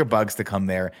 find some bigger bugs to come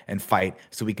there and fight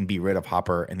so we can be rid of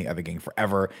Hopper and the other gang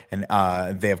forever. And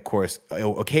they, of course,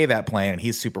 okay that plan. And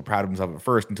he's super proud of himself at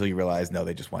first until you realize, no,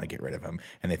 they just want to get rid of him.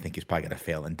 And they think he's probably going to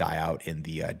fail and die out in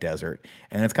the desert.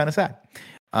 And it's kind of sad.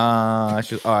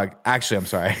 Actually, I'm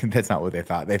sorry. That's not what they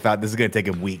thought. They thought this is going to take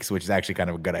him weeks, which is actually kind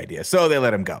of a good idea. So they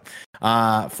let him go.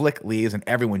 Flick leaves and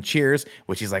everyone cheers,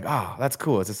 which he's like, oh, that's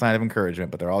cool. It's a sign of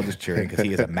encouragement, but they're all just cheering because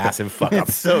he is a massive fuck up.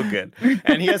 It's so good.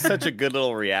 And he has such a good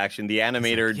little reaction. The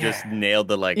animator just nailed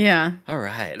the all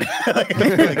right.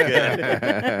 Really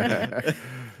good.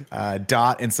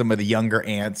 Dot and some of the younger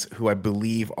ants, who I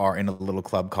believe are in a little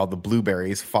club called the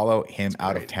Blueberries, follow him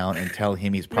out of town and tell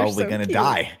him he's probably going to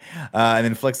die. And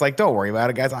then Flick's like, don't worry about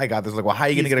it, guys. I got this. Like, well, how are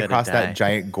you going to get across that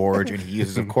giant gorge? And he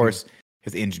uses, of course,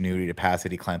 his ingenuity to pass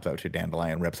it. He climbs up to a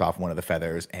dandelion, rips off one of the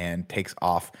feathers, and takes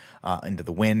off into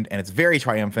the wind. And it's very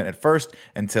triumphant at first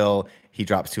until he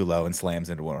drops too low and slams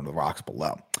into one of the rocks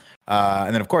below.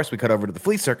 And then, of course, we cut over to the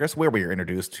Flea Circus, where we are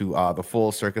introduced to the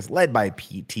full circus led by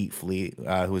Pete Flea,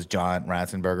 who is John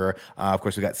Ratzenberger. Of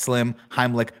course, we got Slim,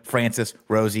 Heimlich, Francis,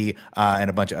 Rosie, and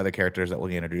a bunch of other characters that we'll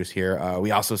get introduced here.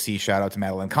 We also see shout out to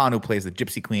Madeline Kahn, who plays the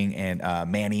Gypsy Queen, and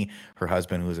Manny, her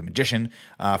husband, who is a magician.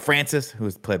 Francis, who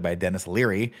is played by Dennis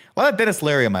Leary. A lot of Dennis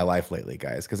Leary in my life lately,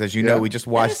 guys, because as you know, we just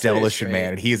watched Demolition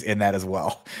Man, and he's in that as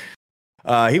well.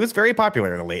 He was very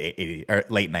popular in the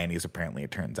late 90s, apparently,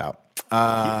 it turns out.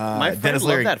 My friend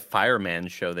loved that Fireman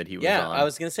show that he was on. Yeah, I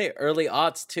was going to say early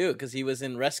aughts, too, because he was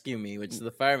in Rescue Me, which is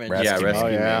the Fireman show. Rescue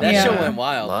Me. That show went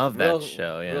wild. Love that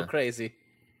show, Real crazy.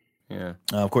 Yeah.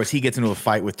 Of course, he gets into a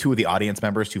fight with two of the audience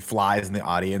members, two flies in the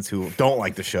audience who don't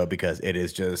like the show because it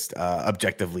is just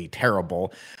objectively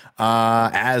terrible.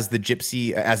 As Manny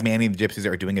and the Gypsies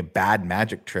are doing a bad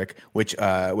magic trick, which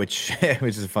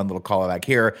is a fun little callback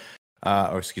here.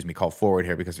 Call forward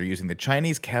here, because they're using the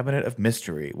Chinese Cabinet of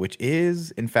Mystery, which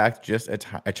is, in fact, just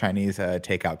a Chinese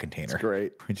takeout container. That's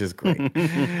great. Which is great.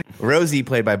 Rosie,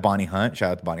 played by Bonnie Hunt,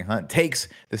 shout out to Bonnie Hunt, takes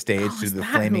the stage to do the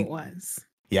flaming. Who it was?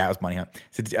 Yeah, it was Bonnie Hunt.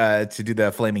 To do the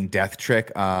flaming death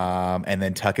trick, and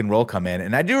then Tuck and Roll come in.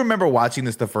 And I do remember watching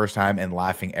this the first time and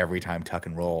laughing every time Tuck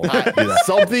and Roll do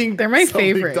that. They're my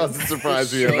favorite. Doesn't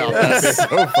surprise me about that. They're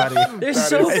so funny. They're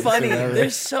so funny. They're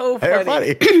so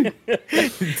funny.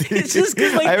 It's just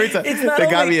because, like, every time it's not they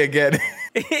got only, me again.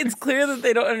 It's clear that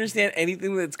they don't understand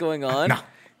anything that's going on. No.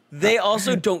 They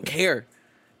also don't care.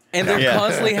 And they're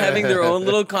constantly having their own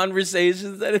little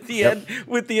conversations that at the end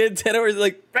with the antenna where it's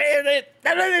like, I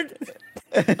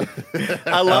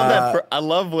love that. I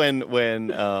love when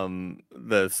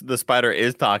the spider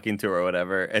is talking to her or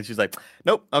whatever, and she's like,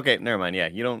 "Nope, okay, never mind. Yeah,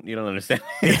 you don't understand."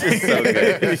 It's just so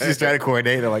good. She's trying to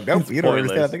coordinate. They're like, "Nope, you don't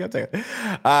understand." I think I'll take it.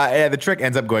 And the trick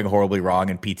ends up going horribly wrong,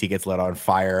 and PT gets lit on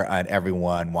fire, and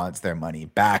everyone wants their money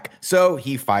back. So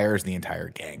he fires the entire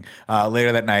gang.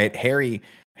 Later that night, Harry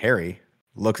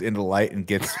looks into the light and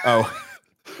gets I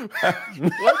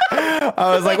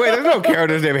was like, wait, there's no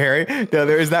characters named Harry. No,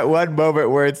 there is that one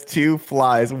moment where it's two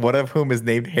flies, one of whom is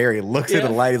named Harry, looks into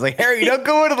the light. He's like, Harry, don't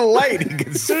go into the light. He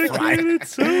gets fried.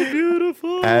 It's so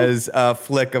beautiful. As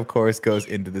Flick, of course, goes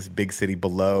into this big city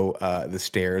below the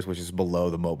stairs, which is below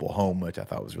the mobile home, which I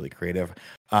thought was really creative.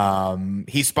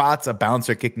 He spots a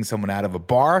bouncer kicking someone out of a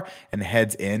bar and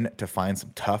heads in to find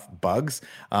some tough bugs.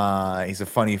 He's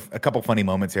a couple funny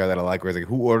moments here that I like, where he's like,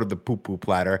 who ordered the poo-poo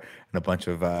platter? And a bunch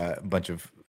of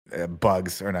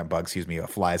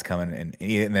flies coming and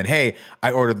eat it. And then, hey,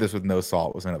 I ordered this with no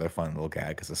salt, was another fun little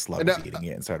gag because a slug was eating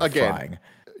it and started frying.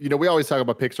 we always talk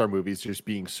about Pixar movies just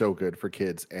being so good for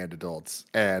kids and adults.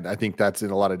 And I think that's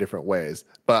in a lot of different ways.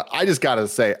 But I just got to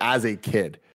say, as a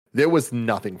kid, there was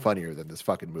nothing funnier than this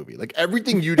fucking movie. Like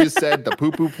everything you just said, the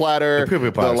poo-poo platter,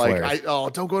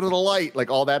 don't go to the light, like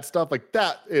all that stuff. Like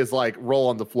that is like roll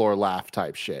on the floor, laugh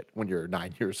type shit when you're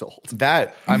 9 years old.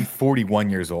 I'm 41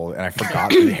 years old and I forgot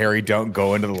that Harry don't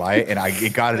go into the light, and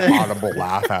it got an audible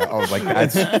laugh out. I was like,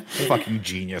 that's fucking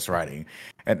genius writing.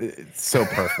 And it's so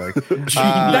perfect.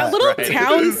 That little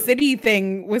town city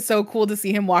thing was so cool to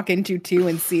see him walk into too,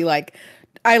 and see like,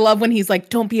 I love when he's like,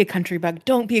 don't be a country bug,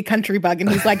 don't be a country bug. And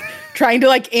he's like trying to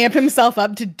like amp himself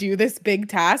up to do this big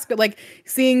task. But like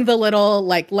seeing the little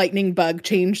like lightning bug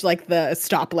change like the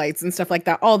stoplights and stuff like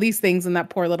that, all these things, and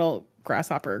that poor little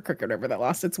grasshopper or cricket, whatever, that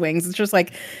lost its wings. It's just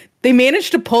like they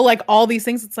managed to pull like all these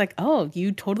things. It's like, oh,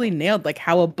 you totally nailed like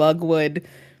how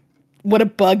what a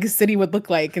bug city would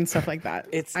look like and stuff like that.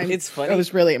 It's funny. I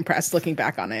was really impressed looking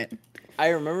back on it. I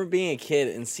remember being a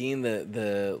kid and seeing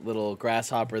the little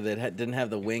grasshopper that didn't have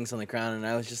the wings on the ground, and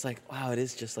I was just like, wow, it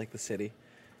is just like the city.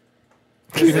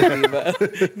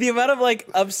 The amount of like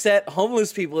upset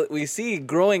homeless people that we see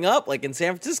growing up, like in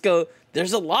San Francisco,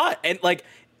 there's a lot, and like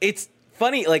it's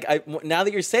funny. Like now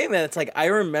that you're saying that, it's like I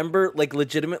remember like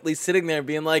legitimately sitting there and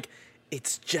being like,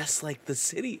 it's just like the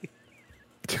city.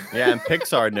 Yeah, and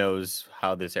Pixar knows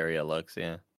how this area looks.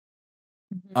 Yeah.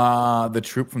 The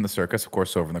troop from the circus, of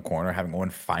course, over in the corner, having one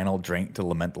final drink to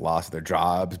lament the loss of their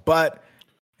jobs, but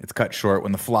it's cut short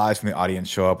when the flies from the audience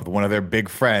show up with one of their big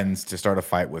friends to start a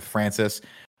fight with Francis.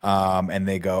 And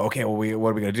they go, okay, well, what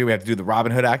are we going to do? We have to do the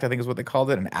Robin Hood act, I think is what they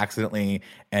called it, and accidentally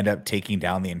end up taking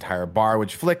down the entire bar,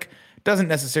 which Flick doesn't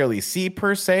necessarily see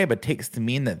per se, but takes to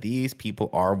mean that these people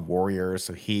are warriors.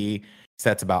 So he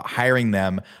sets about hiring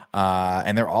them,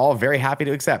 and they're all very happy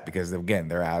to accept because, again,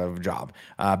 they're out of a job.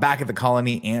 Back at the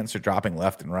colony, ants are dropping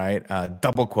left and right.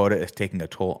 Double quota is taking a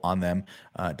toll on them.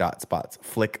 Dot spots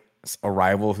Flick's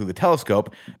arrival through the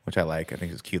telescope, which I like. I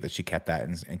think it's cute that she kept that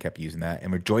and kept using that,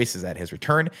 and rejoices at his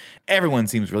return. Everyone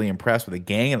seems really impressed with the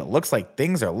gang, and it looks like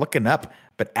things are looking up,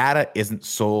 but Ada isn't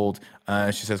sold.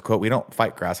 She says, quote, "We don't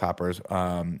fight grasshoppers.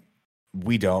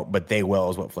 We don't, but they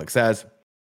will," is what Flick says.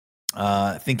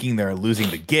 Thinking they're losing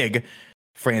the gig,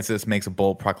 Francis makes a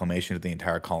bold proclamation to the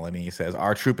entire colony. He says,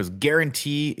 "Our troop is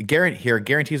guarantees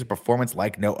a performance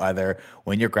like no other.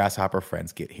 When your grasshopper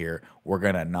friends get here, we're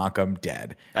gonna knock them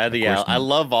dead." I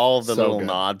love all the little good.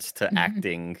 nods to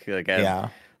acting. Like,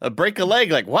 break a leg,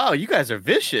 like, wow, you guys are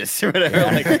vicious or whatever.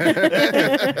 Like,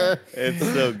 it's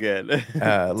so good.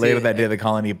 Later that day, the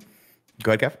colony.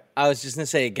 Go ahead, Kev. I was just going to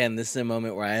say, again, this is a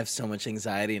moment where I have so much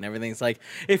anxiety and everything's like,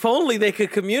 if only they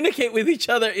could communicate with each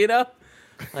other, you know?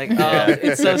 Like,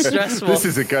 it's so stressful. This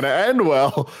isn't going to end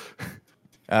well.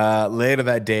 Later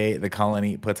that day, the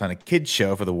colony puts on a kids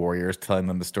show for the warriors, telling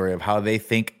them the story of how they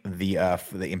think the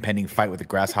impending fight with the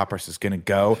grasshoppers is going to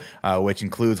go, which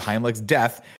includes Heimlich's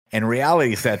death. And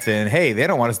reality sets in. Hey, they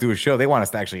don't want us to do a show. They want us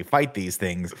to actually fight these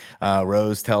things.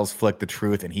 Rose tells Flick the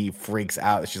truth, and he freaks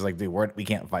out. She's like, dude, we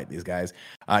can't fight these guys.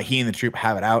 He and the troop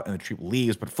have it out, and the troop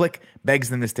leaves. But Flick begs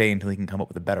them to stay until he can come up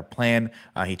with a better plan.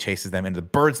 He chases them into the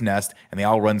bird's nest, and they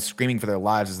all run screaming for their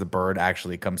lives as the bird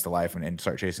actually comes to life and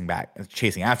start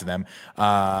chasing after them.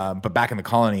 But back in the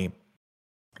colony,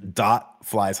 Dot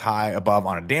flies high above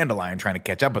on a dandelion trying to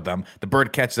catch up with them. The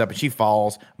bird catches up and she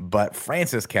falls, but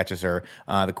Francis catches her.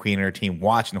 The queen and her team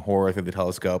watch in horror through the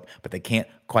telescope, but they can't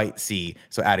quite see.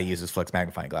 So Ada uses Flick's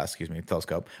magnifying glass,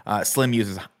 telescope. Slim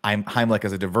uses Heimlich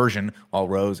as a diversion while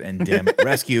Rose and Dim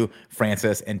rescue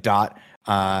Francis and Dot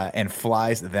and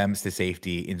flies them to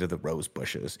safety into the rose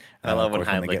bushes. I love when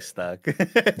Heimlich's stuck.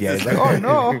 Yeah, he's like, oh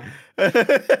no. Wait,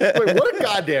 what a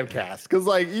goddamn cast. Because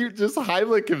like you just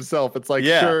Heimlich himself, it's like,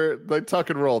 sure, like tuck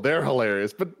and roll, they're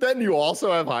hilarious. But then you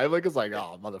also have Heimlich. It's like,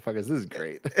 oh motherfuckers, this is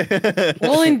great.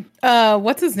 Well, and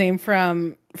what's his name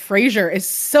from Frasier is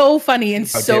so funny and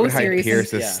so David Hyde serious.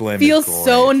 Pierce And is Slim. feels is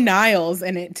so great. Niles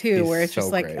in it too, He's where it's so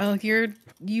just like, great. oh,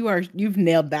 you've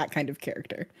nailed that kind of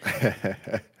character.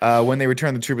 When they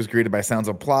return, the troop is greeted by sounds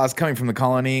of applause coming from the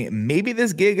colony. Maybe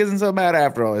this gig isn't so bad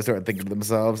after all. They start thinking to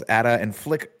themselves.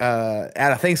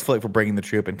 Ada thanks Flick for bringing the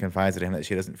troop and confides to him that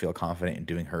she doesn't feel confident in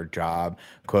doing her job.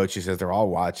 Quote, she says, "They're all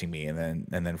watching me," and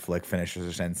then Flick finishes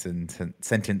her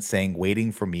sentence saying,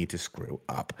 "Waiting for me to screw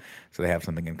up." So they have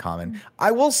something in common.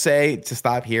 I will say, to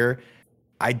stop here,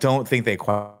 I don't think they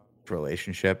quite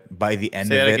relationship. By the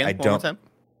end of it,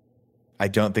 I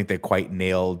don't think they quite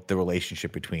nailed the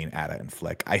relationship between Ada and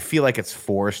Flick. I feel like it's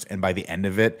forced, and by the end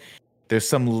of it, there's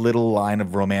some little line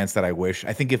of romance that I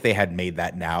think if they had made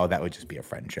that now, that would just be a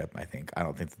friendship, I think. I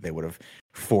don't think that they would have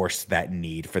forced that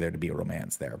need for there to be a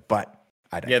romance there. But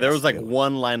Yeah, there was like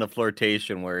one line of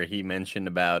flirtation where he mentioned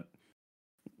about,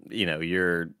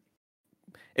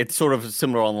 it's sort of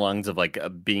similar on the lines of like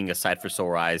being a sight for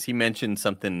sore eyes. He mentioned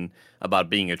something about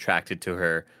being attracted to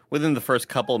her within the first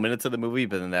couple of minutes of the movie,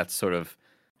 but then that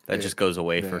just goes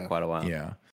away for quite a while.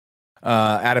 Yeah.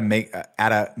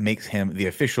 Ada makes him the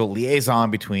official liaison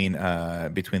between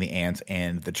the ants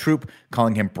and the troop,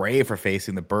 calling him brave for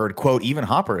facing the bird. Quote, even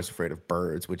Hopper is afraid of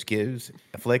birds, which gives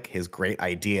Flick his great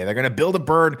idea. They're going to build a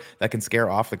bird that can scare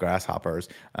off the grasshoppers.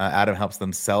 Adam helps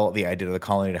them sell the idea to the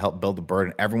colony to help build the bird,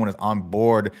 and everyone is on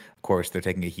board. Of course, they're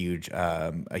taking a huge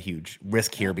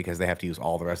risk here because they have to use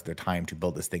all the rest of their time to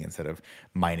build this thing instead of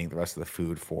mining the rest of the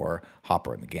food for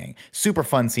Hopper and the gang. Super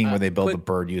fun scene where they build the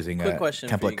bird using a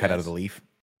template cut out of the leaf.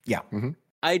 Yeah. Mm-hmm.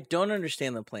 I don't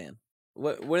understand the plan.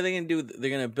 What are they going to do?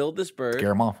 They're going to build this bird. Scare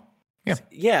them off. Yeah.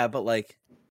 Yeah, but like,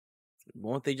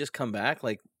 won't they just come back?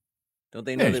 Like, don't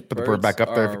they know that just put the bird back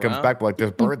up there if it comes back? But like,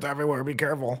 there's birds everywhere. Be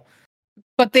careful.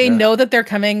 But they know that they're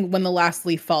coming when the last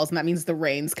leaf falls, and that means the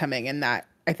rain's coming, and that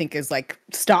I think is like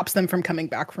stops them from coming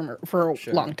back for a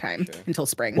long time until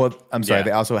spring. Well, I'm sorry.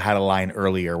 They also had a line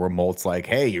earlier where Molt's like,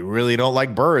 "Hey, you really don't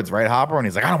like birds, right, Hopper?" And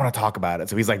he's like, "I don't want to talk about it."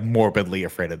 So he's like morbidly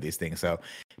afraid of these things. So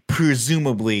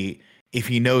presumably, if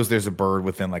he knows there's a bird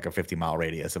within like a 50-mile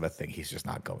radius of a thing, he's just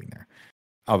not going there.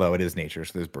 Although it is nature,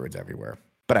 so there's birds everywhere.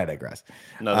 But I digress.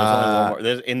 No, there's only one more.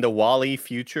 There's, in the Wall-E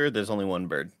future, there's only one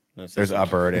bird. There's a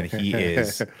bird, and he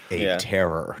is a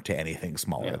terror to anything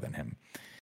smaller than him.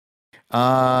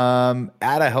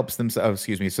 Ada helps them. Oh,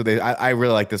 excuse me. So I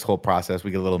really like this whole process.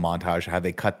 We get a little montage how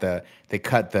they cut the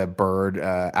bird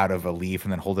out of a leaf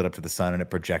and then hold it up to the sun, and it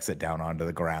projects it down onto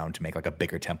the ground to make like a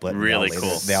bigger template. Really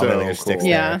cool. They all lay their sticks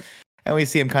Yeah. there. And we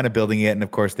see him kind of building it, and of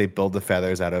course they build the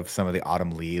feathers out of some of the autumn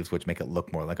leaves, which make it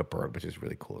look more like a bird, which is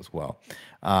really cool as well.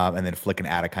 And then Flick and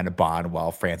Ada kind of bond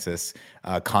while Francis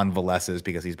convalesces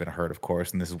because he's been hurt, of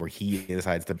course. And this is where he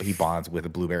decides that he bonds with the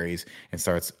blueberries and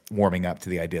starts warming up to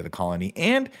the idea of the colony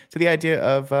and to the idea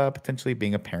of potentially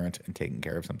being a parent and taking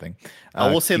care of something.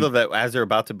 I will say though that as they're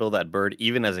about to build that bird,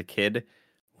 even as a kid,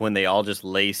 when they all just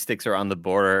lay sticks around the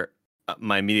border,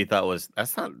 my immediate thought was,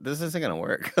 this isn't going to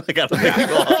work. Like, I don't think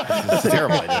this is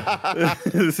terrible idea.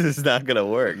 This is not going to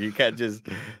work. You can't just,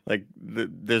 like,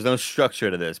 there's no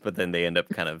structure to this, but then they end up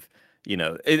kind of,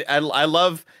 I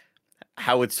love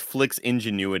how it's Flick's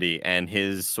ingenuity and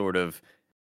his sort of,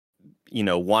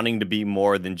 wanting to be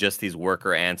more than just these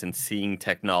worker ants and seeing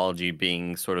technology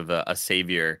being sort of a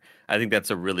savior. I think that's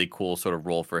a really cool sort of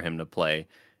role for him to play,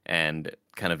 and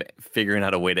kind of figuring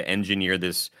out a way to engineer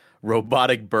this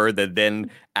robotic bird that then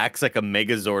acts like a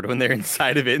megazord when they're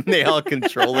inside of it and they all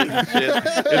control it and shit.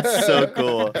 It's so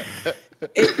cool.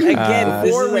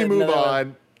 Before we move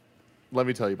on, let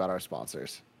me tell you about our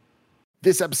sponsors.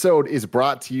 This episode is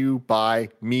brought to you by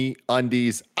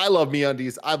MeUndies. I love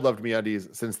MeUndies. I've loved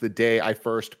MeUndies since the day I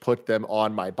first put them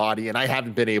on my body, and I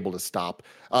haven't been able to stop.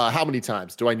 How many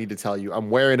times do I need to tell you?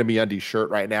 I'm wearing a MeUndies shirt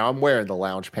right now. I'm wearing the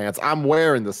lounge pants. I'm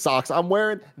wearing the socks. I'm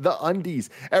wearing the undies.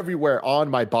 Everywhere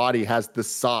on my body has the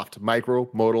soft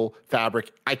micro-modal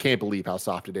fabric. I can't believe how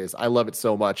soft it is. I love it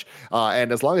so much.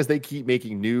 And as long as they keep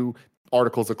making new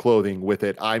articles of clothing with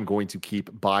it, I'm going to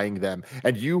keep buying them.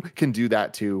 And you can do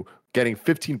that too, getting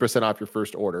 15% off your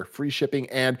first order, free shipping,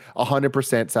 and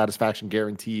 100% satisfaction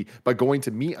guarantee by going to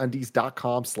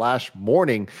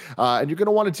MeUndies.com/morning. And you're going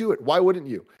to want to do it. Why wouldn't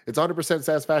you? It's 100%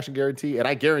 satisfaction guarantee, and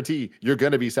I guarantee you're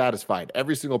going to be satisfied.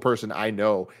 Every single person I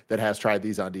know that has tried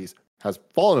these undies has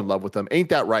fallen in love with them. Ain't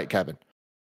that right, Kevin?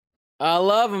 I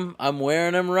love them. I'm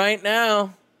wearing them right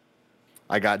now.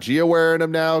 I got Gia wearing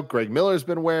them now. Greg Miller's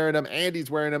been wearing them. Andy's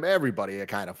wearing them. Everybody at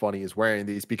Kind of Funny is wearing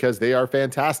these because they are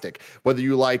fantastic. Whether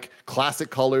you like classic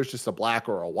colors, just a black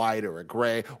or a white or a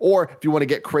gray, or if you want to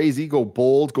get crazy, go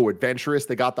bold, go adventurous,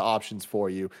 they got the options for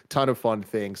you. Ton of fun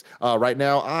things. Right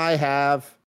now, I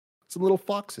have some little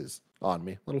foxes on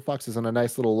me. Little foxes in a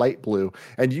nice little light blue.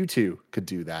 And you too could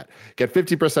do that. Get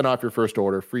 50% off your first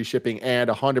order, free shipping, and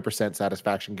 100%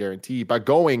 satisfaction guarantee by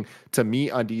going to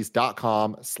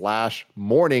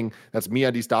MeUndies.com/morning. That's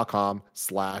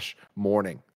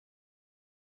MeUndies.com/morning.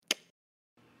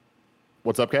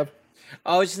 What's up, Kev?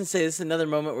 I was just going to say, this is another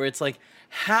moment where it's like,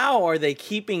 how are they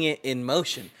keeping it in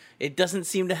motion? It doesn't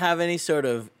seem to have any sort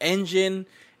of engine.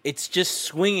 It's just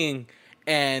swinging,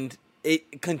 and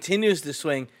it continues to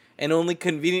swing and only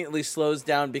conveniently slows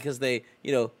down because they,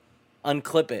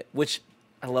 unclip it, which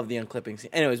I love the unclipping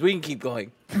scene. Anyways, we can keep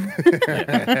going.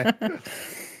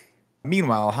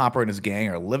 Meanwhile, Hopper and his gang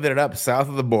are living it up south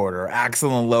of the border.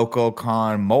 Axel and Loco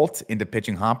con Molt into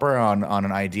pitching Hopper on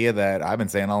an idea that I've been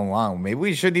saying all along. Maybe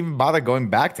we shouldn't even bother going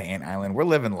back to Ant Island. We're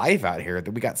living life out here.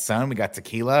 We got sun, we got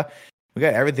tequila. We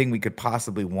got everything we could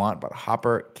possibly want, but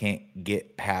Hopper can't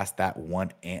get past that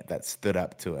one ant that stood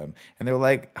up to him. And they were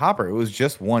like, Hopper, it was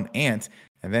just one ant.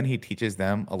 And then he teaches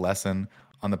them a lesson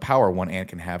on the power one ant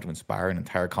can have to inspire an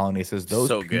entire colony. He says, those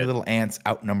So puny good. little ants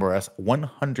outnumber us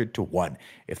 100 to 1.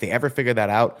 If they ever figure that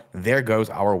out, there goes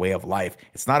our way of life.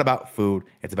 It's not about food.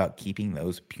 It's about keeping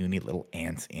those puny little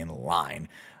ants in line.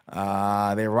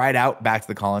 They ride out back to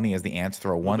the colony as the ants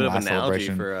throw one bit of last analogy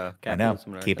celebration. for, I know,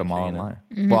 capitalism in our keep them all country,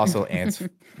 in you know? line. Well, also ants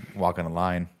walk in a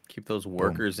line. Keep those Boom.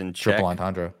 workers in check. Triple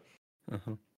entendre.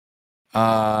 Uh-huh.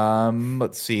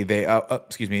 Let's see.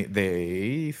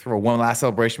 They throw one last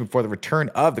celebration before the return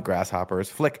of the grasshoppers.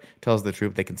 Flick tells the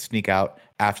troop they can sneak out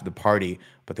after the party,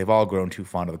 but they've all grown too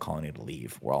fond of the colony to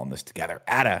leave. We're all in this together.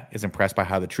 Ada is impressed by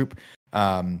how the troop,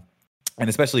 and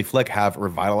especially Flick, have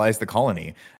revitalized the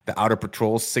colony. The outer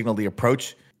patrols signal the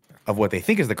approach of what they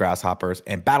think is the grasshoppers,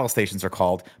 and battle stations are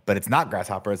called, but it's not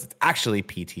grasshoppers. It's actually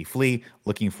P.T. Flea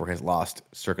looking for his lost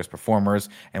circus performers.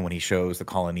 And when he shows the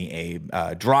colony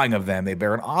a drawing of them, they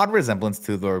bear an odd resemblance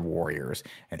to the warriors,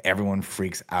 and everyone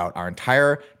freaks out. Our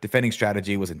entire defending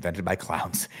strategy was invented by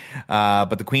clowns.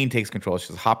 But the queen takes control. She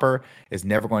says, Hopper is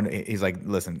never going to, he's like,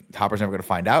 listen, Hopper's never going to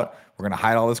find out. We're going to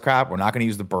hide all this crap. We're not going to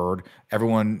use the bird.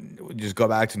 Everyone just go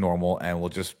back to normal, and we'll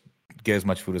just get as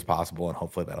much food as possible, and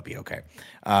hopefully that'll be okay.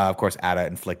 Of course, Ada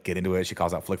and Flick get into it. She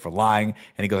calls out Flick for lying,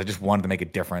 and he goes, I just wanted to make a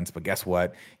difference, but guess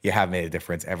what? You have made a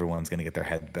difference. Everyone's going to get their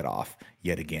head bit off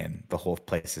yet again. The whole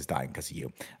place is dying because of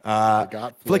you.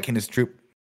 Flick and his troop,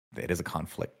 it is a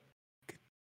conflict.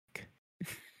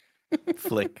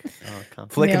 Flick.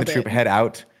 Flick and Nailed the troop it. head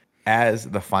out as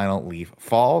the final leaf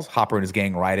falls. Hopper and his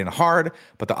gang ride in hard,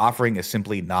 but the offering is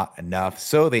simply not enough.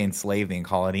 So they enslave the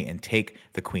colony and take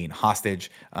the queen hostage.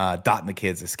 Dot and the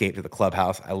kids escape to the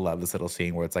clubhouse. I love this little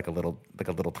scene where it's like a little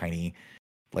tiny,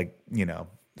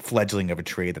 fledgling of a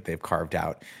tree that they've carved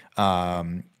out.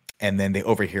 And then they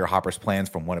overhear Hopper's plans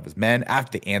from one of his men.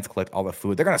 After the ants collect all the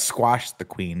food, they're going to squash the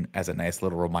queen as a nice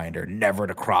little reminder never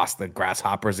to cross the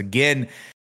grasshoppers again.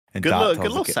 And Good Dot little, tells good the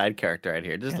little kid- side character right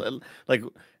here. Just like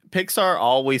Pixar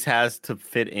always has to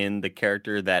fit in the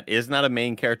character that is not a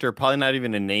main character, probably not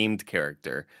even a named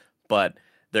character, but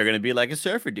they're gonna be like a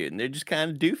surfer dude, and they're just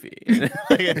kind of doofy.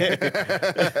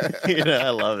 I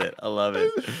love it. I love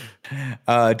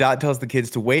it. Dot tells the kids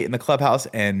to wait in the clubhouse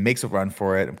and makes a run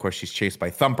for it. Of course, she's chased by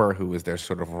Thumper, who is their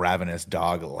sort of ravenous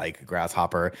dog like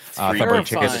grasshopper. Thumper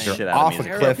chases shit her out of off me a as a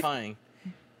cliff. Terrifying.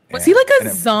 Was he like And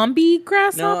a zombie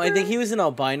grasshopper? No, I think he was an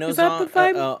albino. Is that the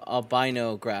vibe?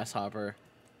 Albino grasshopper.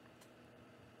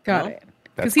 Got No? it.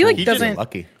 That's Because he like cool. He's just doesn't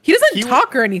lucky. he doesn't He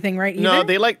talk or anything, right? No,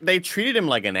 either? they treated him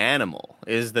like an animal.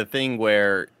 Is the thing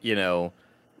where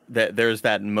that there's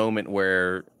that moment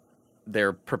where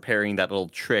they're preparing that little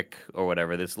trick or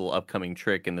whatever, this little upcoming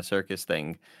trick in the circus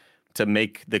thing to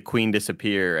make the queen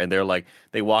disappear, and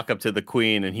they walk up to the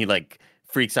queen, and he like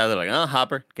freaks out. They're like, "Oh,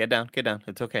 Hopper, get down.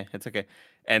 It's okay.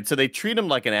 And so they treat him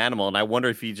like an animal, and I wonder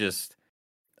if he just,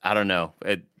 I don't know.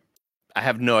 I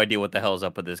have no idea what the hell's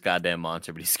up with this goddamn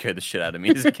monster, but he scared the shit out of me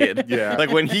as a kid. Yeah. Like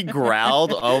when he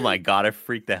growled, oh my god, it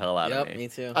freaked the hell out of Yep, me. me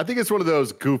too. I think it's one of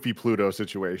those goofy Pluto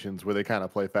situations where they kind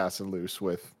of play fast and loose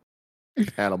with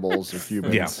animals or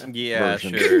humans. Yeah,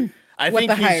 versions. sure. I What think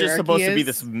the he's just hierarchy supposed to be is.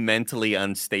 this mentally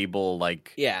unstable,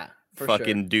 like Yeah, for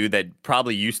fucking sure. dude that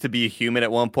probably used to be a human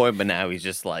at one point, but now he's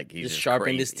just like he's Just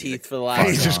sharpened his crazy. teeth for the last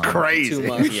He's just crazy. 2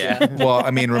 months. Yeah. Well, I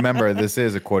mean, remember, this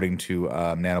is, according to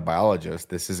nanobiologists,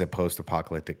 this is a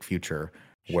post-apocalyptic future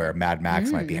where Mad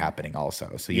Max might be happening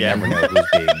also. So you Yeah. never know who's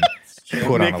being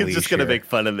put Nick on a is leash just gonna here. make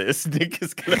fun of this. Nick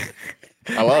is gonna.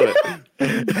 I love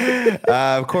it.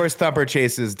 Of course, Thumper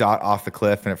chases Dot off the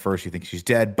cliff, and at first you think she's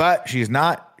dead, but she's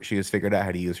not. She has figured out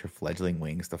how to use her fledgling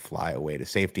wings to fly away to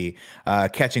safety.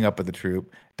 Catching up with the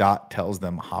troop, Dot tells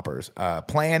them Hopper's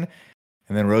plan,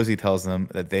 and then Rosie tells them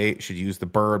that they should use the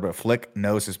bird, but Flick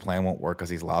knows his plan won't work because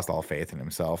he's lost all faith in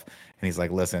himself, and he's like,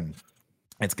 listen,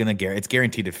 it's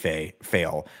guaranteed to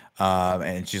fail.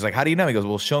 And she's like, how do you know? He goes,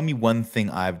 well, show me one thing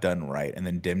I've done right. And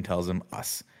then Dim tells him,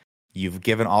 us. You've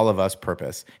given all of us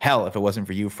purpose. Hell, if it wasn't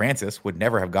for you, Francis would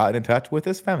never have gotten in touch with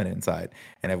his feminine side.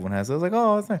 And everyone has those like,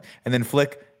 oh, that's nice. And then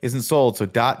Flick isn't sold, so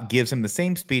Dot gives him the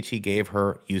same speech he gave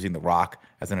her using the rock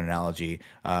as an analogy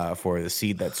for the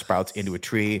seed that sprouts into a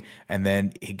tree. And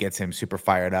then he gets him super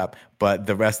fired up. But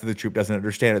the rest of the troop doesn't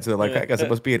understand it. So they're like, I guess it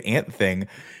must be an ant thing,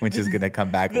 which is going to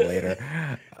come back later.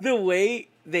 The way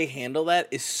they handle that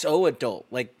is so adult.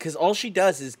 Like, because all she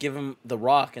does is give him the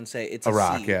rock and say it's a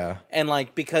rock, seed. yeah. And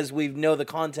like, because we know the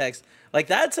context, like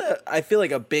that's I feel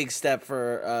like a big step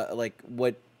for like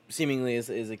what seemingly is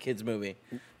a kid's movie.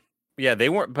 Yeah, they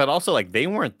weren't, but also like they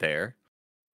weren't there.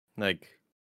 Like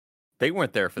They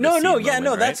weren't there for the No, seed moment, no.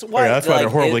 right? That's why. that's why they're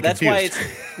horribly That's why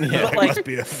confused. it's. Yeah. But like, Must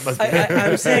be.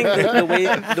 I'm saying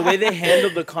that the way they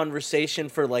handled the conversation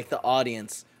for like the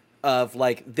audience of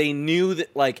like they knew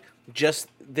that like just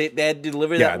they had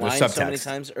delivered Yeah, that there's line so many subtext.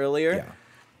 times earlier, Yeah.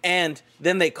 and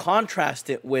then they contrast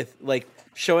it with like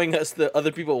showing us the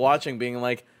other people watching being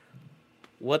like,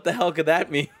 "What the hell could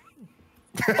that mean?"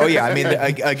 Oh yeah, I mean,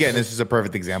 again, this is a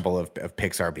perfect example of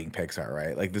Pixar being Pixar,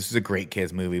 right? Like this is a great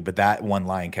kids movie, but that one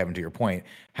line, Kevin, to your point,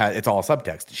 it's all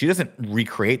subtext. She doesn't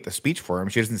recreate the speech for him.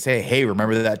 She doesn't say, "Hey,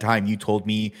 remember that time you told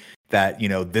me that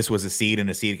this was a seed and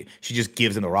a seed." She just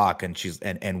gives him the rock, and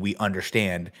and we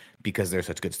understand because they're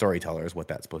such good storytellers what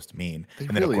that's supposed to mean. And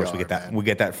then really of course are, we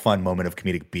get that fun moment of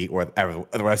comedic beat where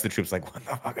the rest of the troop's like, "What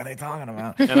the fuck are they talking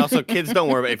about?" And also, kids, don't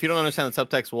worry. If you don't understand the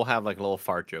subtext, we'll have like a little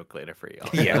fart joke later for you.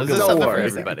 Yeah, This we'll is do a something little for fart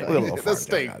everybody. joke. We'll do a little The fart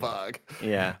stink joke. bug.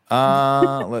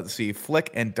 Yeah. Let's see. Flick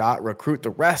and Dot recruit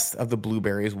the rest of the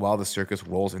blueberries while the circus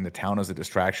rolls into town as a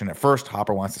distraction. At first,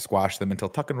 Hopper wants to squash them until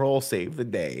Tuck and Roll save the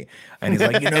day. And he's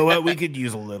like, you know what? We could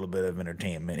use a little bit of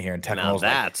entertainment here. And Tuck and Now Roll's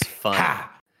like, that's fun.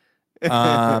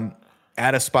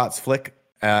 Ada spots Flick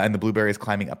and the blueberries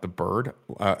climbing up to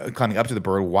the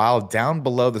bird, while down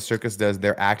below the circus does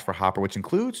their act for Hopper, which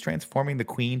includes transforming the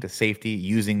queen to safety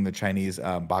using the Chinese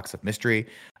box of mystery.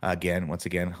 Once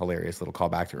again, hilarious little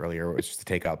callback to earlier, which is the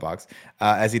takeout box.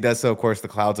 As he does so, of course, the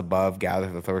clouds above gather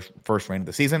for the first rain of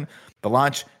the season. The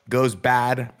launch goes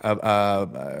bad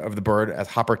of the bird as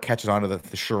Hopper catches onto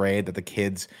the charade that the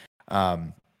kids.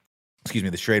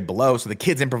 The charade below. So the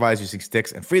kids improvise using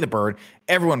sticks and free the bird.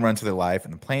 Everyone runs for their life,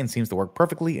 and the plan seems to work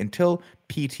perfectly until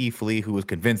P.T. Flea, who was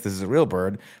convinced this is a real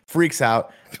bird, freaks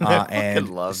out and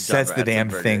love sets John the damn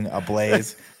Ratzenberger. thing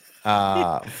ablaze.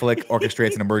 Flick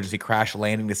orchestrates an emergency crash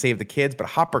landing to save the kids, but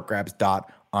Hopper grabs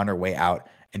Dot on her way out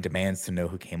and demands to know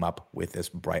who came up with this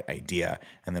bright idea.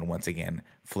 And then once again,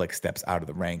 Flick steps out of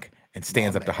the rank and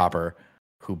stands up to Hopper,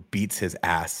 who beats his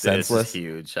ass senseless. This is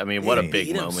huge. I mean, what a big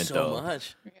Beat him moment, so though.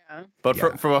 much. Yeah. But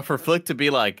Yeah. for Flick to be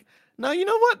like, no, you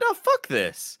know what? No, fuck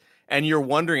this. And you're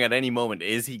wondering at any moment,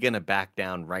 is he going to back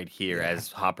down right here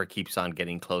as Hopper keeps on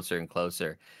getting closer and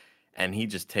closer? And he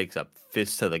just takes a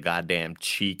fist to the goddamn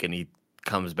cheek and he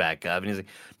comes back up and he's like,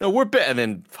 no, we're bit. And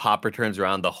then Hopper turns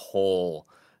around, the whole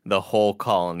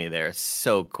colony there. It's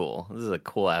so cool. This is a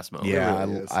cool ass moment. Yeah,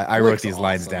 really is. I wrote Flick's these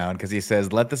lines awesome. down because he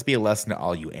says, "Let this be a lesson to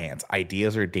all you ants.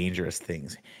 Ideas are dangerous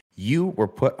things. You were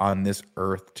put on this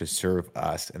earth to serve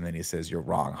us." And then he says, "You're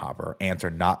wrong, Hopper. Ants are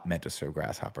not meant to serve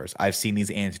grasshoppers. I've seen these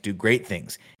ants do great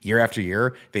things. Year after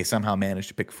year, they somehow manage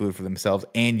to pick food for themselves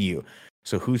and you.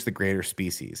 So who's the greater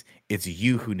species? It's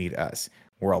you who need us.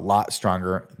 We're a lot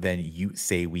stronger than you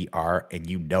say we are, and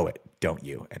you know it, don't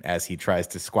you?" And as he tries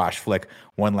to squash Flick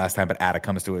one last time, but Ada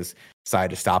comes to his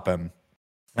side to stop him.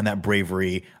 And that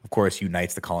bravery, of course,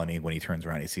 unites the colony. When he turns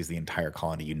around, he sees the entire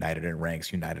colony united in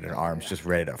ranks, united in arms, just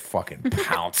ready to fucking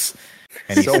pounce.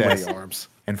 And he So says, many arms.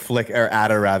 and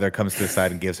Ada rather comes to his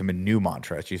side and gives him a new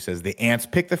mantra. She says, "The ants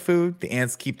pick the food, the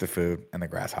ants keep the food, and the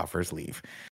grasshoppers leave."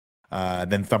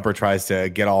 Then Thumper tries to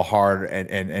get all hard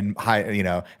and high, and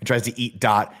tries to eat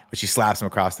Dot, but she slaps him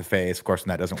across the face. Of course, when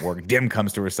that doesn't work, Dim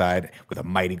comes to her side with a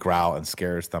mighty growl and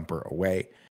scares Thumper away.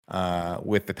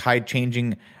 With the tide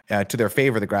changing to their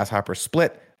favor, the grasshoppers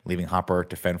split, leaving Hopper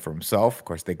to fend for himself. Of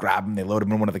course, they grab him, they load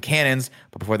him in one of the cannons,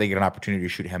 but before they get an opportunity to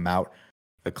shoot him out,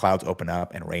 the clouds open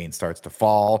up and rain starts to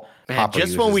fall. Man, Hopper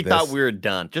just when uses we thought this- we were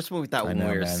done, just when we thought I we know,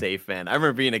 were man. safe, man. I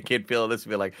remember being a kid feeling this and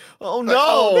be like, oh no,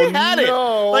 oh, they had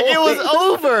no. it. Like it was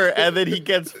over. And then he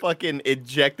gets fucking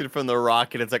ejected from the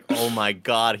rocket. It's like, oh my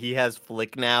God, he has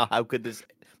Flick now. How could this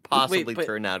possibly but-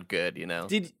 turn out good, you know?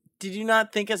 Did you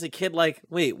not think as a kid like,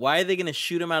 wait, why are they gonna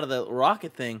shoot him out of the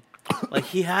rocket thing? Like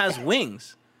he has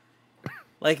wings.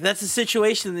 Like that's a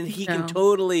situation that he can No.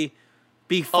 totally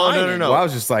be Oh, fine. no, no, in. no. Well, I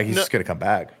was just like, he's No. just gonna come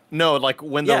back. No, like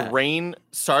when Yeah. the rain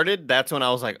started, that's when I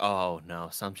was like, oh no,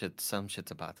 some shit's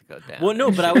about to go down. Well,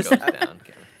 no, but I Shit was- goes down.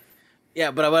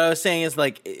 Yeah, but what I was saying is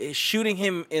like shooting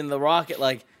him in the rocket,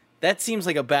 like that seems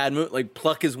like a bad move. Like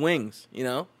pluck his wings, you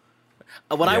know.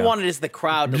 What I Yeah. wanted is the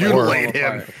crowd to like, Mutilate pull him him.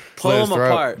 apart. Slit Pull his him throat,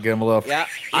 apart. Get him a little. Yeah,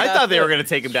 I yeah, thought they were good. gonna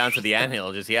take him down to the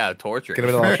anthill, just trtorture Get him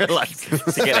him, a little- like to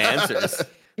get answers.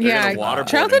 They're Yeah, gonna waterboard him,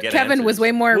 childhood get Kevin was answers.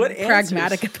 way more What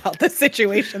pragmatic answers? about the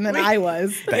situation than I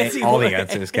was. Nancy, All the what-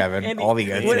 answers, Kevin. Andy, All the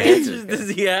answers. What answers does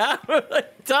he have?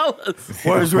 Tell us.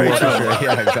 Where's Rachel?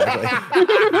 Yeah, exactly.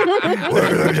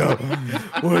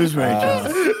 Where's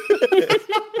Rachel?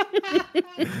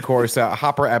 Of course,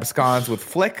 Hopper absconds with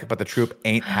Flick, but the troop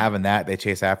ain't having that. They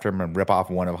chase after him and rip off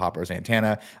one of Hopper's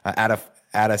antenna.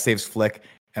 Ada saves Flick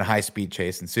and a high-speed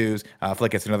chase ensues.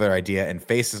 Flick gets another idea and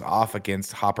faces off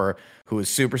against Hopper, who is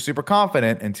super, super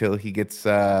confident until he gets,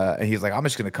 he's like, I'm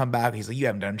just going to come back. He's like, you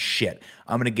haven't done shit.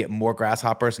 I'm going to get more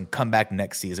grasshoppers and come back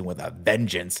next season with a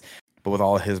vengeance. But with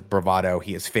all his bravado,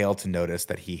 he has failed to notice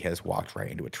that he has walked right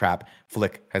into a trap.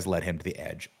 Flick has led him to the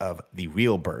edge of the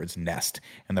real bird's nest.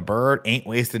 And the bird ain't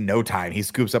wasting no time. He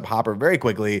scoops up Hopper very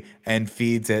quickly and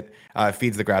feeds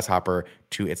the grasshopper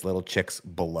to its little chicks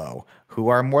below, who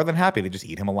are more than happy to just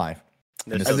eat him alive.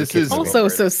 And this is also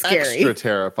so scary. Extra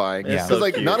terrifying. Yeah. Because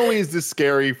like not only is this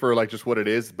scary for like just what it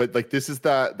is, but like this is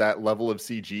that level of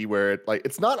CG where it like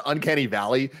it's not Uncanny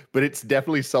Valley, but it's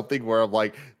definitely something where I'm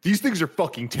like, these things are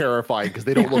fucking terrifying because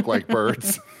they don't look like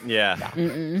birds. Yeah.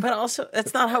 But also,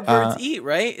 that's not how birds eat,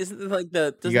 right? Isn't it like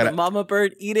does the mama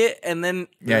bird eat it and then?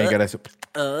 Yeah, you gotta spit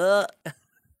it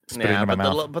Yeah, into my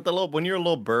but mouth. when you're a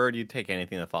little bird, you take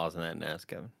anything that falls in that nest,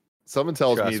 Kevin. Someone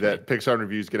tells Trust me that Pixar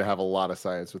Review is going to have a lot of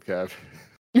science with Kev.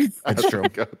 It's true.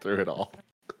 Go through it all.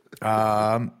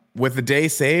 With the day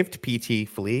saved, PT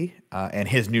Flea and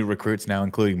his new recruits, now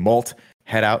including Molt,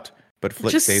 head out. But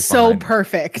Flick Just stays so behind.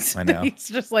 perfect. I know. He's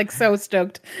just like so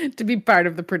stoked to be part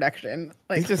of the production.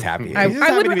 Like He's just happy. I He's just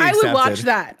happy to be would watch accepted.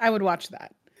 that. I would watch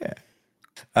that.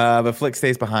 But Flick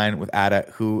stays behind with Ada,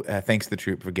 who thanks the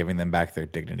troop for giving them back their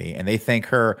dignity, and they thank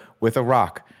her with a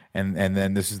rock. And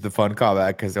then this is the fun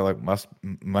callback because they're like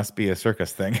must be a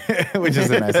circus thing, which is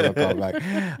a nice little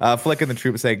callback. Flick and the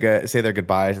troop say their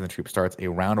goodbyes, and the troop starts a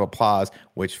round of applause,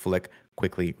 which Flick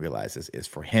quickly realizes is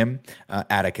for him.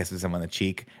 Ada kisses him on the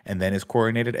cheek and then is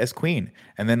coronated as queen.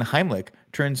 And then Heimlich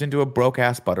turns into a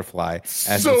broke-ass butterfly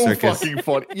as So the circus fucking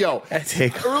funny. Yo,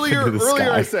 take earlier into the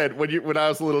sky. I said when I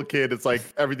was a little kid, it's like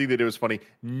everything they did was funny.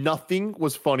 Nothing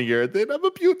was funnier than I'm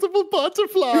a beautiful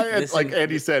butterfly. And like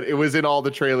Andy said, it was in all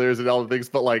the trailers and all the things,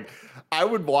 but like I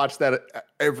would watch that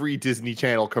every Disney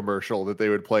Channel commercial that they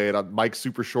would play it on Mike's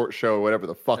Super Short Show, whatever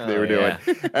the fuck they were doing.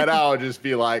 And I would just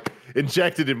be like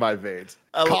injected in my veins.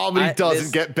 Comedy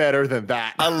doesn't get better than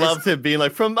that. I loved it being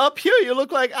like, from up here, you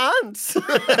look like ants.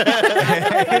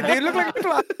 They look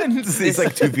like ants. He's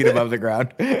like 2 feet above the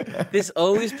ground. This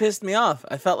always pissed me off.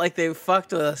 I felt like they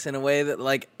fucked with us in a way that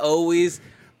like always.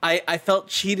 I felt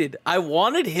cheated. I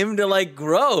wanted him to like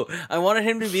grow. I wanted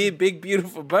him to be a big,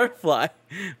 beautiful butterfly,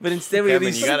 but instead we have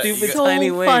Kevin, these you gotta- stupid you So tiny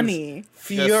wings. funny. Just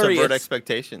subvert Furious.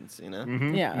 expectations, you know?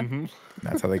 Yeah.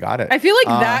 That's how they got it. I feel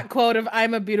like that quote of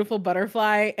 "I'm a beautiful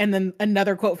butterfly" and then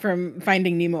another quote from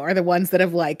Finding Nemo are the ones that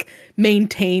have like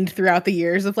maintained throughout the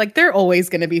years of like they're always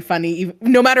going to be funny,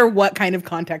 no matter what kind of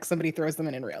context somebody throws them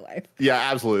in real life. Yeah,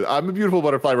 absolutely. I'm a Beautiful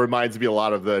Butterfly reminds me a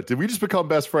lot of the Did We Just Become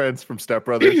Best Friends from Step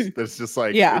Brothers? That's just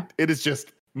like, Yeah. it is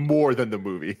just more than the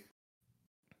movie.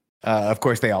 Of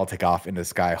course, they all take off into the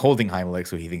sky, holding Heimlich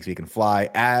so he thinks he can fly,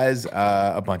 as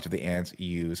a bunch of the ants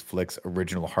use Flick's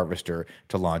original harvester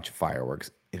to launch fireworks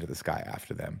into the sky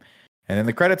after them. And then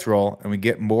the credits roll, and we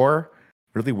get more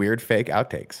really weird fake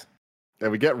outtakes.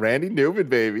 And we get Randy Newman,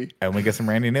 baby. And we get some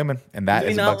Randy Newman, and that Do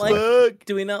we is not Bugs like? Life.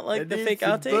 Do we not like the fake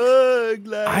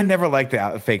outtakes? I never like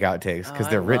the fake outtakes because Oh,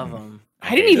 they're I written. love 'em.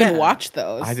 I didn't even watch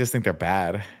those. I just think they're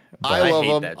bad. I love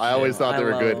hate them. that I always shit. thought they I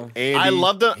were love good. 'em. Andy I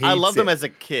loved him. I hates loved him it. as a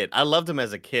kid. I loved him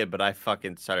as a kid, but I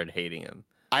fucking started hating him.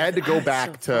 I had to go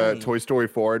back so to funny. Toy Story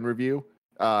 4 and review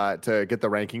to get the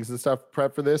rankings and stuff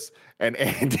prep for this. And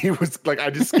Andy was like, I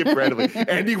just skipped randomly.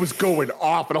 Andy was going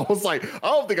off, and I was like, I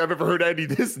don't think I've ever heard Andy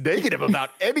this negative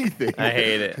about anything. I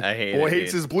hate it. I hate Boy it.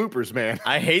 hates dude. his bloopers, man.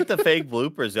 I hate the fake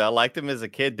bloopers. I liked them as a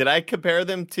kid. Did I compare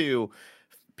them to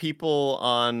people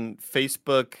on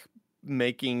Facebook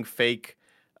making fake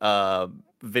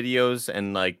videos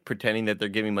and like pretending that they're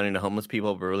giving money to homeless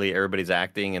people, but really everybody's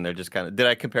acting and they're just kind of? Did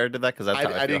I compare it to that? Because that's how I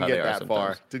I feel didn't how get they are that far.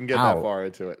 sometimes. Didn't get Ow. that far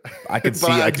into it. I could But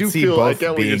see. I do could see feel- I both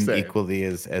get what you're being saying. equally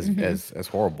as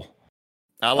horrible.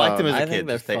 I liked them as a I kid. think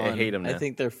they're Just I fun. hate them now. I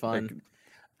think they're fun.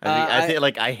 I think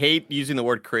like I hate using the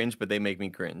word cringe, but they make me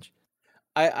cringe.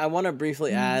 I want to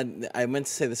briefly add, I meant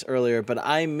to say this earlier, but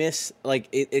I miss, like,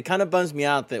 it kind of bums me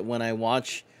out that when I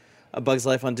watch A Bug's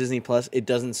Life on Disney Plus, it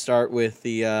doesn't start with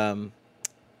the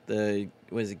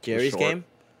what is it, Gary's short? Game?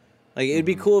 Like, it'd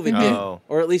be cool if it did, Oh.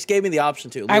 or at least gave me the option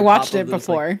to. I Little watched pop-up it that's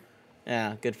like- before.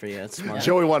 yeah, good for you. That's smart.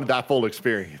 Joey wanted that full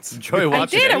experience. Joey I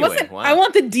watched did. it I anyway. wasn't. Wow. I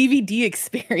want the DVD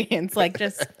experience. Like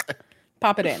just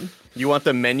pop it in. You want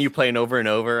the menu playing over and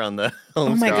over on the Oh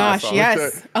home my screen gosh! song?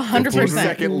 Yes, The 100%.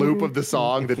 second loop of the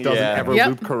song that doesn't Yeah. ever Yep.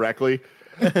 loop correctly.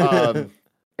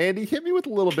 Andy, hit me with a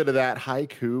little bit of that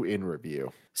haiku in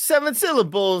review. 7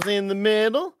 syllables in the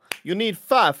middle. You need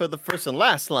 5 for the first and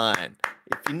last line.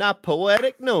 If you're not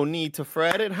poetic, no need to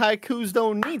fret it. Haikus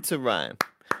don't need to rhyme.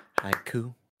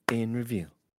 Haiku in review.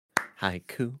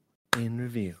 Haiku in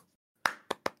review.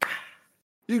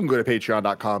 You can go to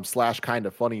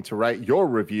patreon.com/kindafunny to write your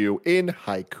review in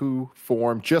haiku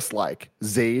form, just like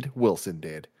Zaid Wilson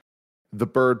did. The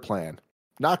Bird Plan.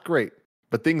 Not great,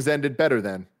 but things ended better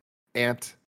than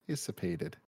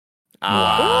anticipated.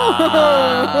 Wow.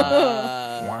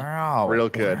 Real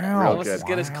good. Wow. Real Almost good. as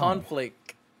good as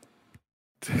Conflict.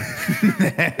 Lee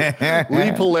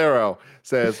Polero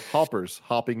says, hoppers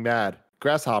hopping mad.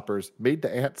 Grasshoppers made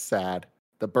the ants sad.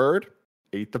 The bird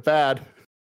ate the bad.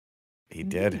 He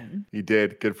did. He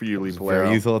did. Good for you, Lee He's very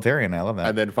Polero. utilitarian. I love that.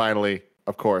 And then finally,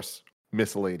 of course,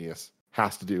 miscellaneous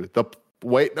has to do.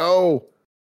 Wait, no.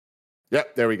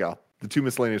 Yep, there we go. The two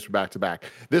miscellaneous were back to back.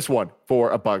 This one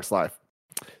for A Bug's Life.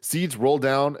 Seeds roll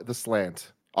down the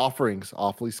slant. Offerings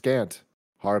awfully scant.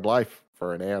 Hard life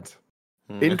for an ant.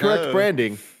 Incorrect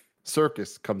branding.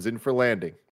 Circus comes in for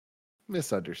landing.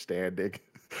 Misunderstanding.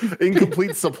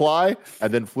 Incomplete supply.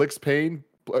 And then Flick's plan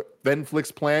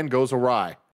goes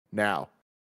awry. Now,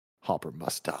 Hopper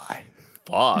must die.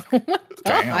 Fuck.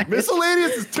 Damn.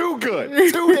 Miscellaneous is too good.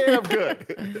 Too damn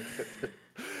good.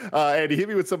 Andy, hit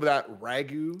me with some of that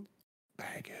ragu.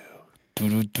 Bagu.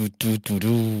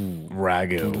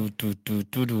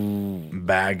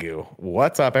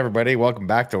 What's up, everybody? Welcome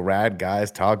back to Rad Guys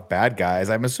Talk Bad Guys.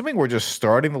 I'm assuming we're just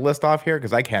starting the list off here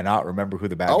because I cannot remember who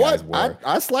the bad guys were.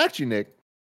 I slacked you, Nick.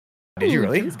 Did you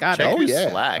really? He's got Check it. your yeah.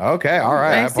 Slack. Okay, all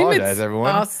right. I assume apologize, it's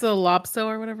everyone. Lopso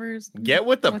or whatever. Get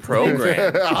with the What's his name?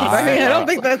 program. I don't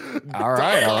think that's. All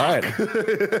right. Number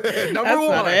That's one.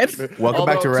 not it. Welcome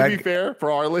back to To Rad. be fair,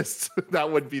 for our list, that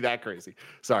wouldn't be that crazy.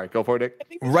 Sorry, go for it, Nick.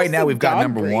 Right now, we've got dog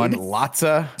number one, breed.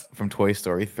 Lotsa from Toy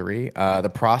Story 3, the Really?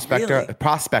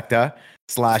 Prospecta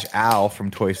 / Al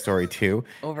from Toy Story 2,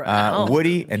 Over Al?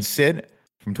 Woody and Sid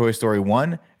from Toy Story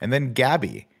 1, and then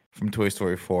Gabby from Toy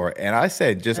Story 4. And I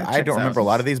said, That I checks don't remember out. a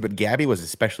lot of these, but Gabby was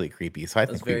especially creepy, so I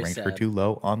That's think we very ranked her sad. too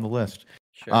low on the list.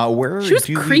 Sure. Where She was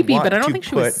do we creepy, want but I don't to think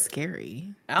she put, was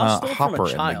scary. Al stole from Hopper a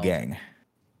in the child gang?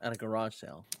 at a garage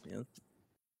sale. Yeah.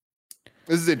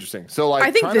 This is interesting. So, like,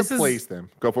 I think trying this to is- place them.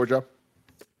 Go for it, Joe.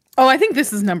 Oh, I think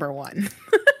this is number one.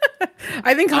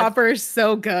 I think Hopper is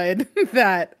so good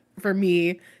that for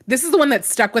me, this is the one that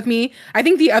stuck with me. I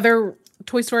think the other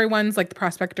Toy Story ones, like the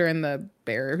Prospector and the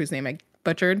bear, whose name I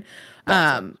butchered.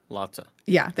 Lots of.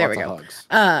 Yeah, there Lots we of go. hugs.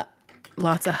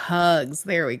 Lots of hugs.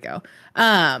 There we go.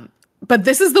 But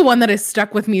this is the one that has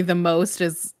stuck with me the most.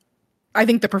 Is I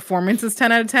think the performance is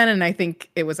 10 out of 10, and I think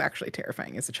it was actually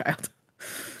terrifying as a child.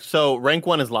 So rank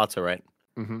one is Lotso, right?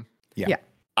 Yeah.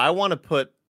 I want to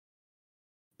put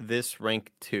this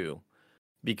rank 2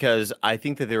 because I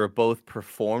think that they were both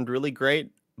performed really great,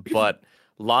 but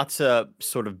Lotsa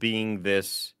sort of being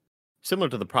this similar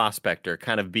to the Prospector,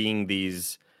 kind of being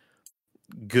these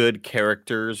good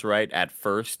characters right at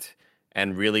first,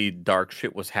 and really dark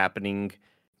shit was happening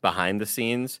behind the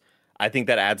scenes. I think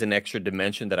that adds an extra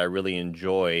dimension that I really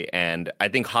enjoy, and I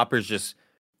think Hopper's just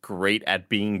great at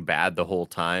being bad the whole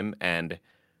time and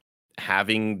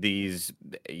having these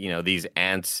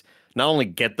ants not only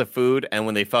get the food, and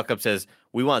when they fuck up says,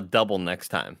 we want double next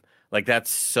time. Like, that's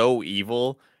so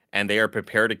evil, and they are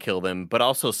prepared to kill them, but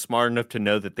also smart enough to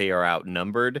know that they are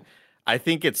outnumbered. I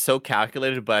think it's so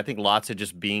calculated, but I think Lotsa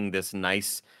just being this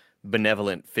nice,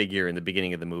 benevolent figure in the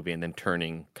beginning of the movie and then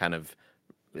turning kind of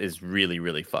is really,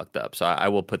 really fucked up. So I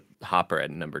will put Hopper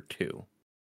at number 2.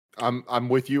 I'm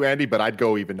with you, Andy, but I'd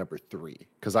go even number 3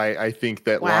 because I think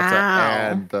that Wow.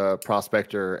 Lotsa and the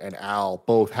Prospector and Al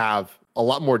both have a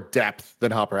lot more depth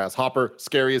than Hopper has. Hopper,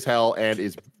 scary as hell, and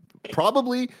is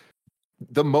probably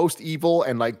the most evil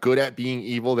and like good at being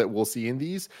evil that we'll see in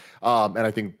these. And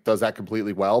I think does that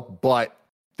completely well. But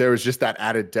there is just that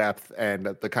added depth and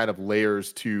the kind of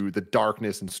layers to the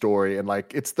darkness and story. And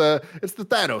like it's the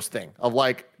Thanos thing of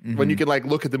like when you can like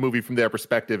look at the movie from their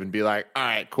perspective and be like, all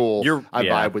right, cool. I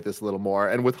vibe with this a little more.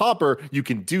 And with Hopper, you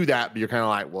can do that, but you're kind of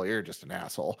like, well, you're just an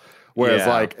asshole. Whereas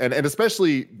like, and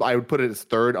especially I would put it as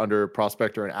third under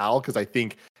Prospector and Al, because I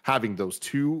think having those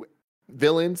two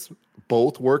villains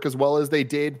both work as well as they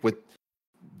did with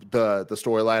the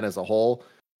storyline as a whole,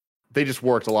 they just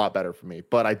worked a lot better for me.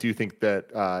 But I do think that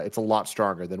it's a lot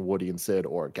stronger than Woody and Sid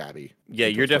or Gabby. Yeah,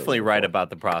 you're definitely right about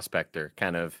the Prospector,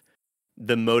 kind of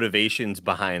the motivations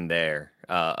behind there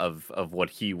of what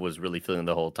he was really feeling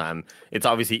the whole time. It's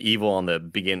obviously evil on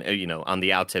the on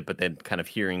the outset, but then kind of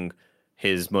hearing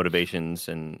his motivations,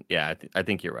 and yeah, I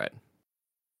think you're right.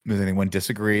 Does anyone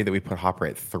disagree that we put Hopper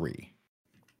at 3?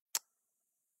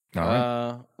 All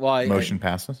right. Well, Motion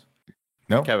passes.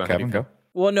 No, Kevin, how do Kevin, you go.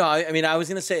 Well, no, I mean, I was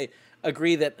gonna say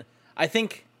agree that I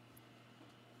think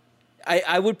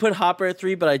I would put Hopper at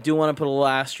 3, but I do want to put a little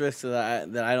asterisk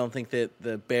that I don't think that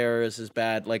the bear is as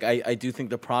bad. Like I do think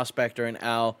the Prospector and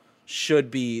Al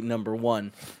should be number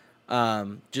one,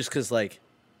 just because like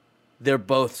they're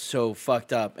both so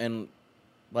fucked up and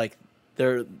like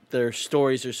their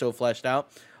stories are so fleshed out.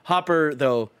 Hopper,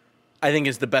 though, I think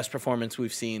is the best performance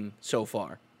we've seen so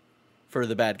far for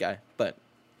the bad guy. But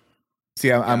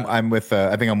see, I'm with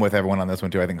I think I'm with everyone on this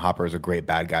one too. I think Hopper is a great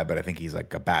bad guy, but I think he's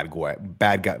like a bad guy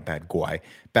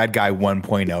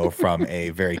 1.0 from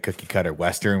a very cookie cutter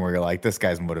Western where you're like, this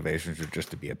guy's motivations are just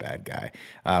to be a bad guy.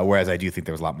 Whereas I do think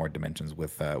there's a lot more dimensions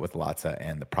with Latza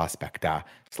and the Prospecta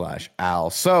 / Al.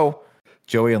 So,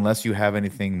 Joey, unless you have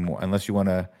anything more, unless you want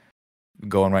to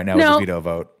go on right now with the veto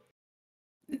vote.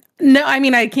 No, I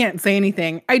mean, I can't say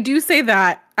anything. I do say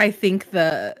that I think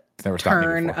the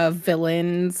turn of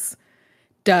villains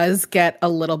does get a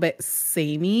little bit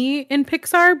samey in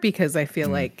Pixar because I feel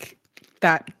like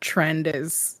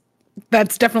that's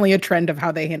definitely a trend of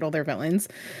how they handle their villains.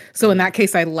 So in that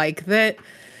case, I like that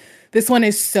this one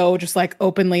is so just like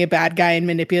openly a bad guy and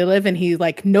manipulative, and he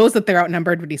like knows that they're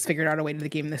outnumbered, but he's figured out a way to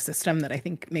game the system that I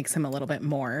think makes him a little bit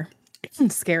more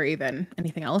scary than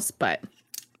anything else. But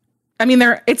I mean,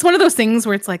 it's one of those things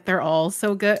where it's like they're all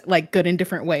so good, like good in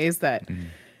different ways that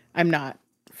I'm not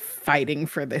fighting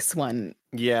for this one.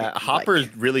 Yeah, Hopper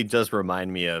really does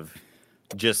remind me of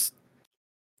just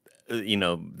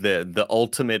the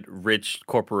ultimate rich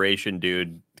corporation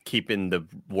dude keeping the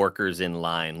workers in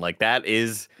line. Like that's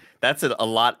a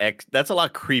lot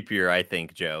creepier, I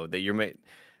think, Joe, that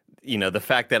the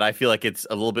fact that I feel like it's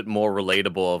a little bit more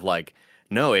relatable of like,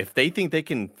 no, if they think they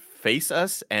can face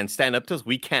us and stand up to us,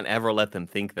 we can't ever let them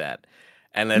think that.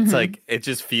 And that's like, it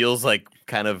just feels like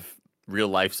kind of real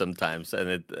life sometimes.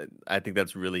 And I think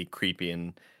that's really creepy.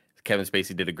 And Kevin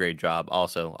Spacey did a great job.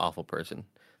 Also, awful person.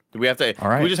 Do we have to, all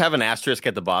right. Do we just have an asterisk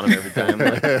at the bottom every time?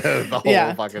 Like, the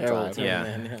whole fucking time.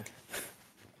 Yeah.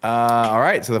 All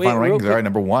right, so the Wait, final real rankings are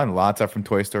number 1, Latza from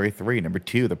Toy Story 3. Number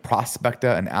 2, the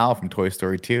Prospecta and Al from Toy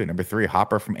Story 2. Number 3,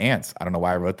 Hopper from Ants. I don't know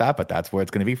why I wrote that, but that's where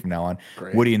it's going to be from now on.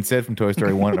 Great. Woody and Sid from Toy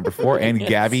Story 1 at number 4, and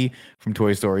Gabby from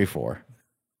Toy Story 4.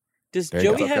 Does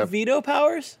Joey have veto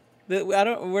powers that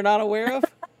we're not aware of?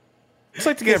 Just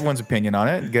like to get everyone's opinion on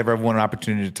it, give everyone an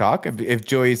opportunity to talk. If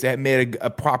Joey's made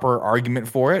a proper argument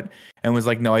for it and was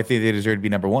like, no, I think they deserve to be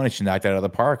number 1, it should knock that out of the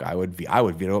park, I would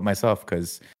veto it myself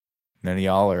because none of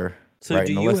y'all are. So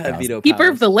do you have veto powers? Keeper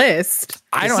of the list.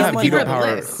 I don't have veto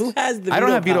power. Who has the veto I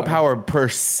don't have veto power per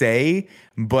se,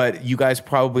 but you guys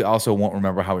probably also won't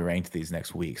remember how we ranked these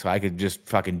next week. So I could just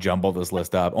fucking jumble this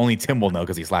list up. Only Tim will know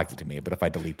because he slacked it to me. But if I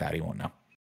delete that, he won't know.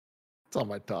 It's on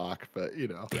my doc, but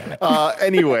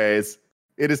anyways,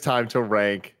 it is time to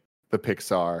rank the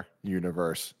Pixar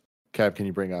universe. Kev, can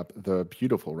you bring up the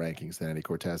beautiful rankings that Andy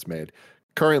Cortez made?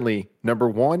 Currently, number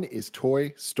 1 is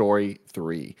Toy Story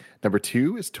 3. Number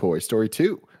 2 is Toy Story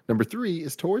 2. Number 3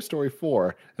 is Toy Story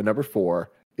 4. And number 4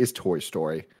 is Toy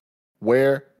Story.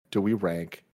 Where do we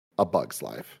rank A Bug's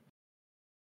Life?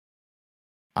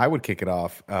 I would kick it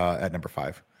off at number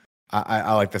 5.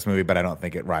 I like this movie, but I don't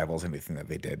think it rivals anything that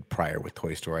they did prior with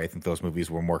Toy Story. I think those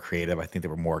movies were more creative. I think they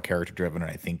were more character driven.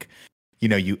 And I think,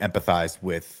 you empathized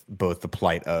with both the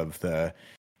plight of the,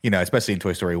 especially in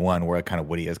Toy Story 1, where kind of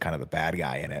Woody is kind of the bad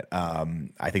guy in it.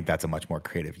 I think that's a much more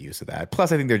creative use of that.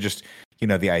 Plus, I think they're just,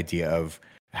 the idea of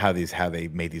how they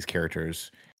made these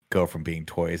characters go from being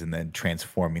toys and then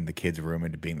transforming the kids' room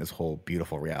into being this whole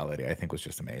beautiful reality, I think was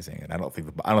just amazing. And I don't think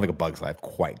A Bug's Life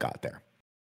quite got there.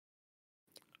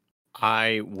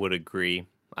 I would agree.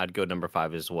 I'd go number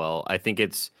 5 as well. I think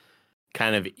it's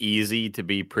kind of easy to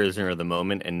be prisoner of the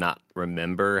moment and not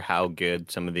remember how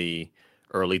good some of the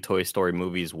early Toy Story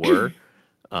movies were,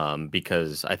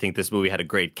 because I think this movie had a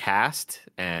great cast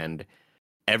and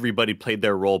everybody played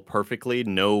their role perfectly.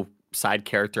 No side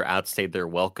character outstayed their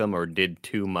welcome or did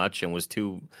too much and was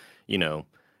too,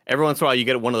 every once in a while you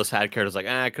get one of those side characters like,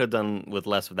 I could have done with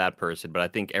less of that person, but I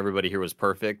think everybody here was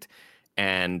perfect.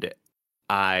 And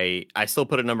I still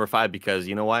put it number 5 because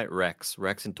you know what? Rex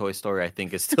in Toy Story, I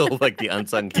think, is still like the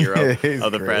unsung hero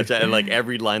of the franchise. And like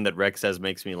every line that Rex says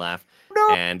makes me laugh.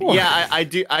 No. And yeah,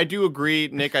 I do agree,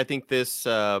 Nick. I think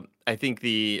I think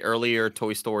the earlier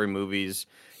Toy Story movies,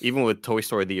 even with Toy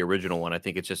Story, the original one, I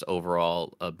think it's just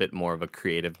overall a bit more of a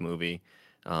creative movie.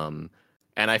 And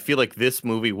I feel like this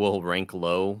movie will rank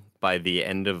low by the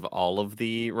end of all of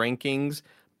the rankings,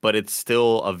 but it's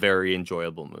still a very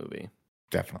enjoyable movie.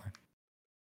 Definitely.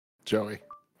 Joey,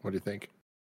 what do you think?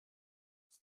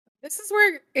 This is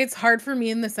where it's hard for me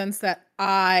in the sense that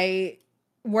I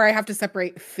have to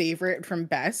separate favorite from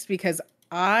best, because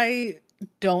I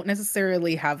don't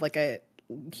necessarily have like a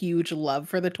huge love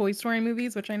for the Toy Story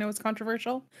movies, which I know is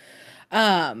controversial.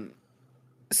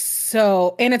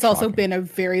 So, and it's also Shocking. been a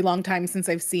very long time since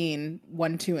I've seen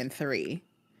 1, 2, and 3.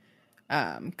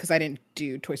 Because I didn't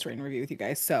do Toy Story in review with you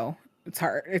guys, so it's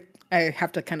hard. I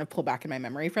have to kind of pull back in my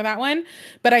memory for that one.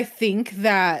 But I think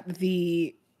that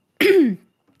the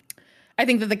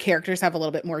characters have a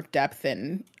little bit more depth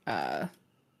and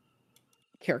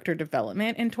character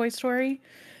development in Toy Story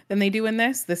than they do in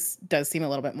this. This does seem a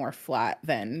little bit more flat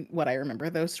than what I remember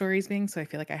those stories being. So I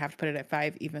feel like I have to put it at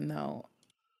 5, even though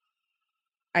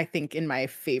I think in my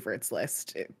favorites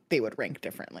list, they would rank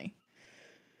differently.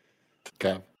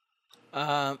 Okay.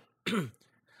 I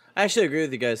actually agree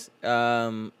with you guys.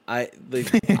 I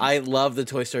love the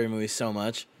Toy Story movies so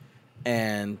much,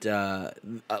 and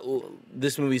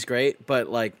this movie's great. But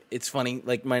like, it's funny.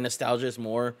 Like, my nostalgia is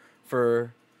more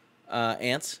for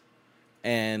Ants,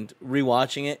 and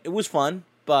rewatching it was fun,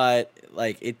 but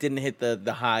like, it didn't hit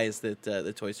the highs that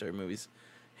the Toy Story movies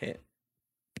hit.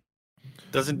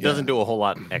 Doesn't do a whole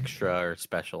lot extra or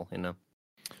special, you know.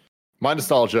 My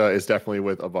nostalgia is definitely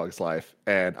with A Bug's Life,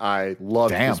 and I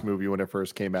loved Damn. this movie when it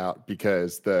first came out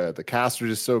because the cast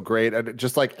was just so great, and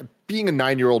just like being a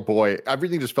 9-year-old boy,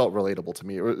 everything just felt relatable to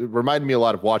me. It reminded me a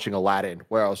lot of watching Aladdin,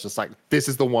 where I was just like, "This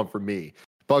is the one for me."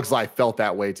 Bug's Life felt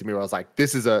that way to me, where I was like,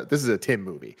 "This is a Tim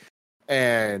movie,"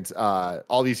 and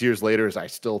all these years later, I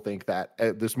still think that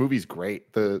this movie's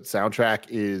great. The soundtrack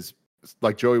is,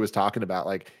 like Joey was talking about,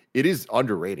 like, it is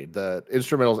underrated. The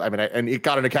instrumentals, I mean, and it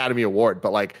got an Academy Award,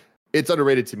 but like, it's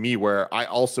underrated to me, where I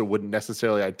also wouldn't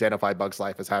necessarily identify Bug's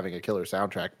Life as having a killer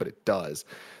soundtrack, but it does.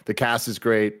 The cast is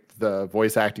great. The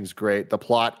voice acting is great. The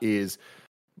plot is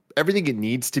everything it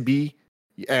needs to be.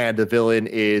 And the villain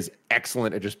is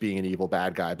excellent at just being an evil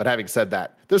bad guy. But having said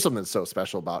that, there's something so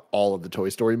special about all of the Toy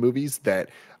Story movies that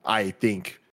I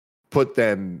think put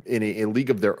them in a league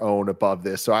of their own above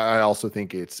this. So I also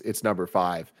think it's number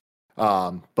 5.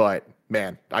 But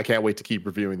man, I can't wait to keep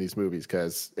reviewing these movies,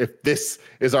 because if this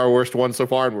is our worst one so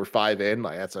far and we're 5 in,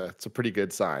 like, it's a pretty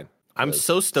good sign. I'm There's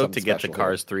so stoked to something get to special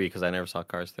Cars here. 3 because I never saw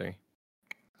Cars 3.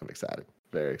 I'm excited.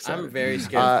 Very excited. I'm very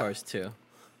scared of Cars too.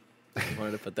 I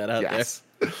wanted to put that out Yes.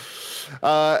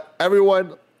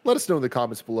 Everyone, let us know in the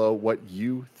comments below what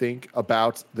you think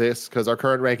about this, because our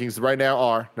current rankings right now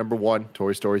are: number 1,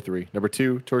 Toy Story 3; number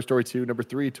 2, Toy Story 2; number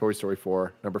 3, Toy Story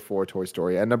 4; number 4, Toy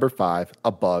Story; and number 5,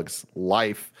 A Bug's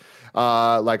Life.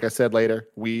 Like I said, later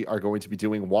we are going to be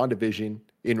doing WandaVision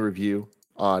in review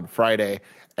on Friday,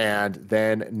 and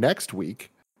then next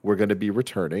week we're going to be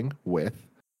returning with,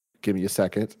 give me a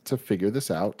second to figure this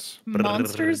out.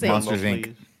 Monsters Inc. Monsters,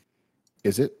 Inc.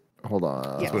 Is it? Hold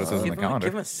on. Yes. That's what it says on there. the calendar.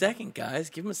 Give him a second, guys.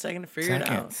 Give him a second to figure it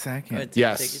out. Second. Go ahead, take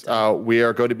Yes, your time. we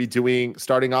are going to be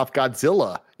starting off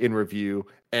Godzilla in review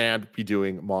and be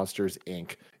doing Monsters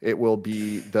Inc. It will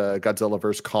be the Godzilla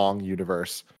vs. Kong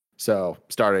universe. So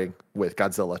starting with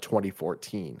Godzilla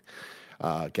 2014.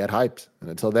 Get hyped. And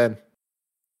until then.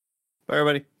 Bye,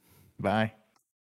 everybody. Bye.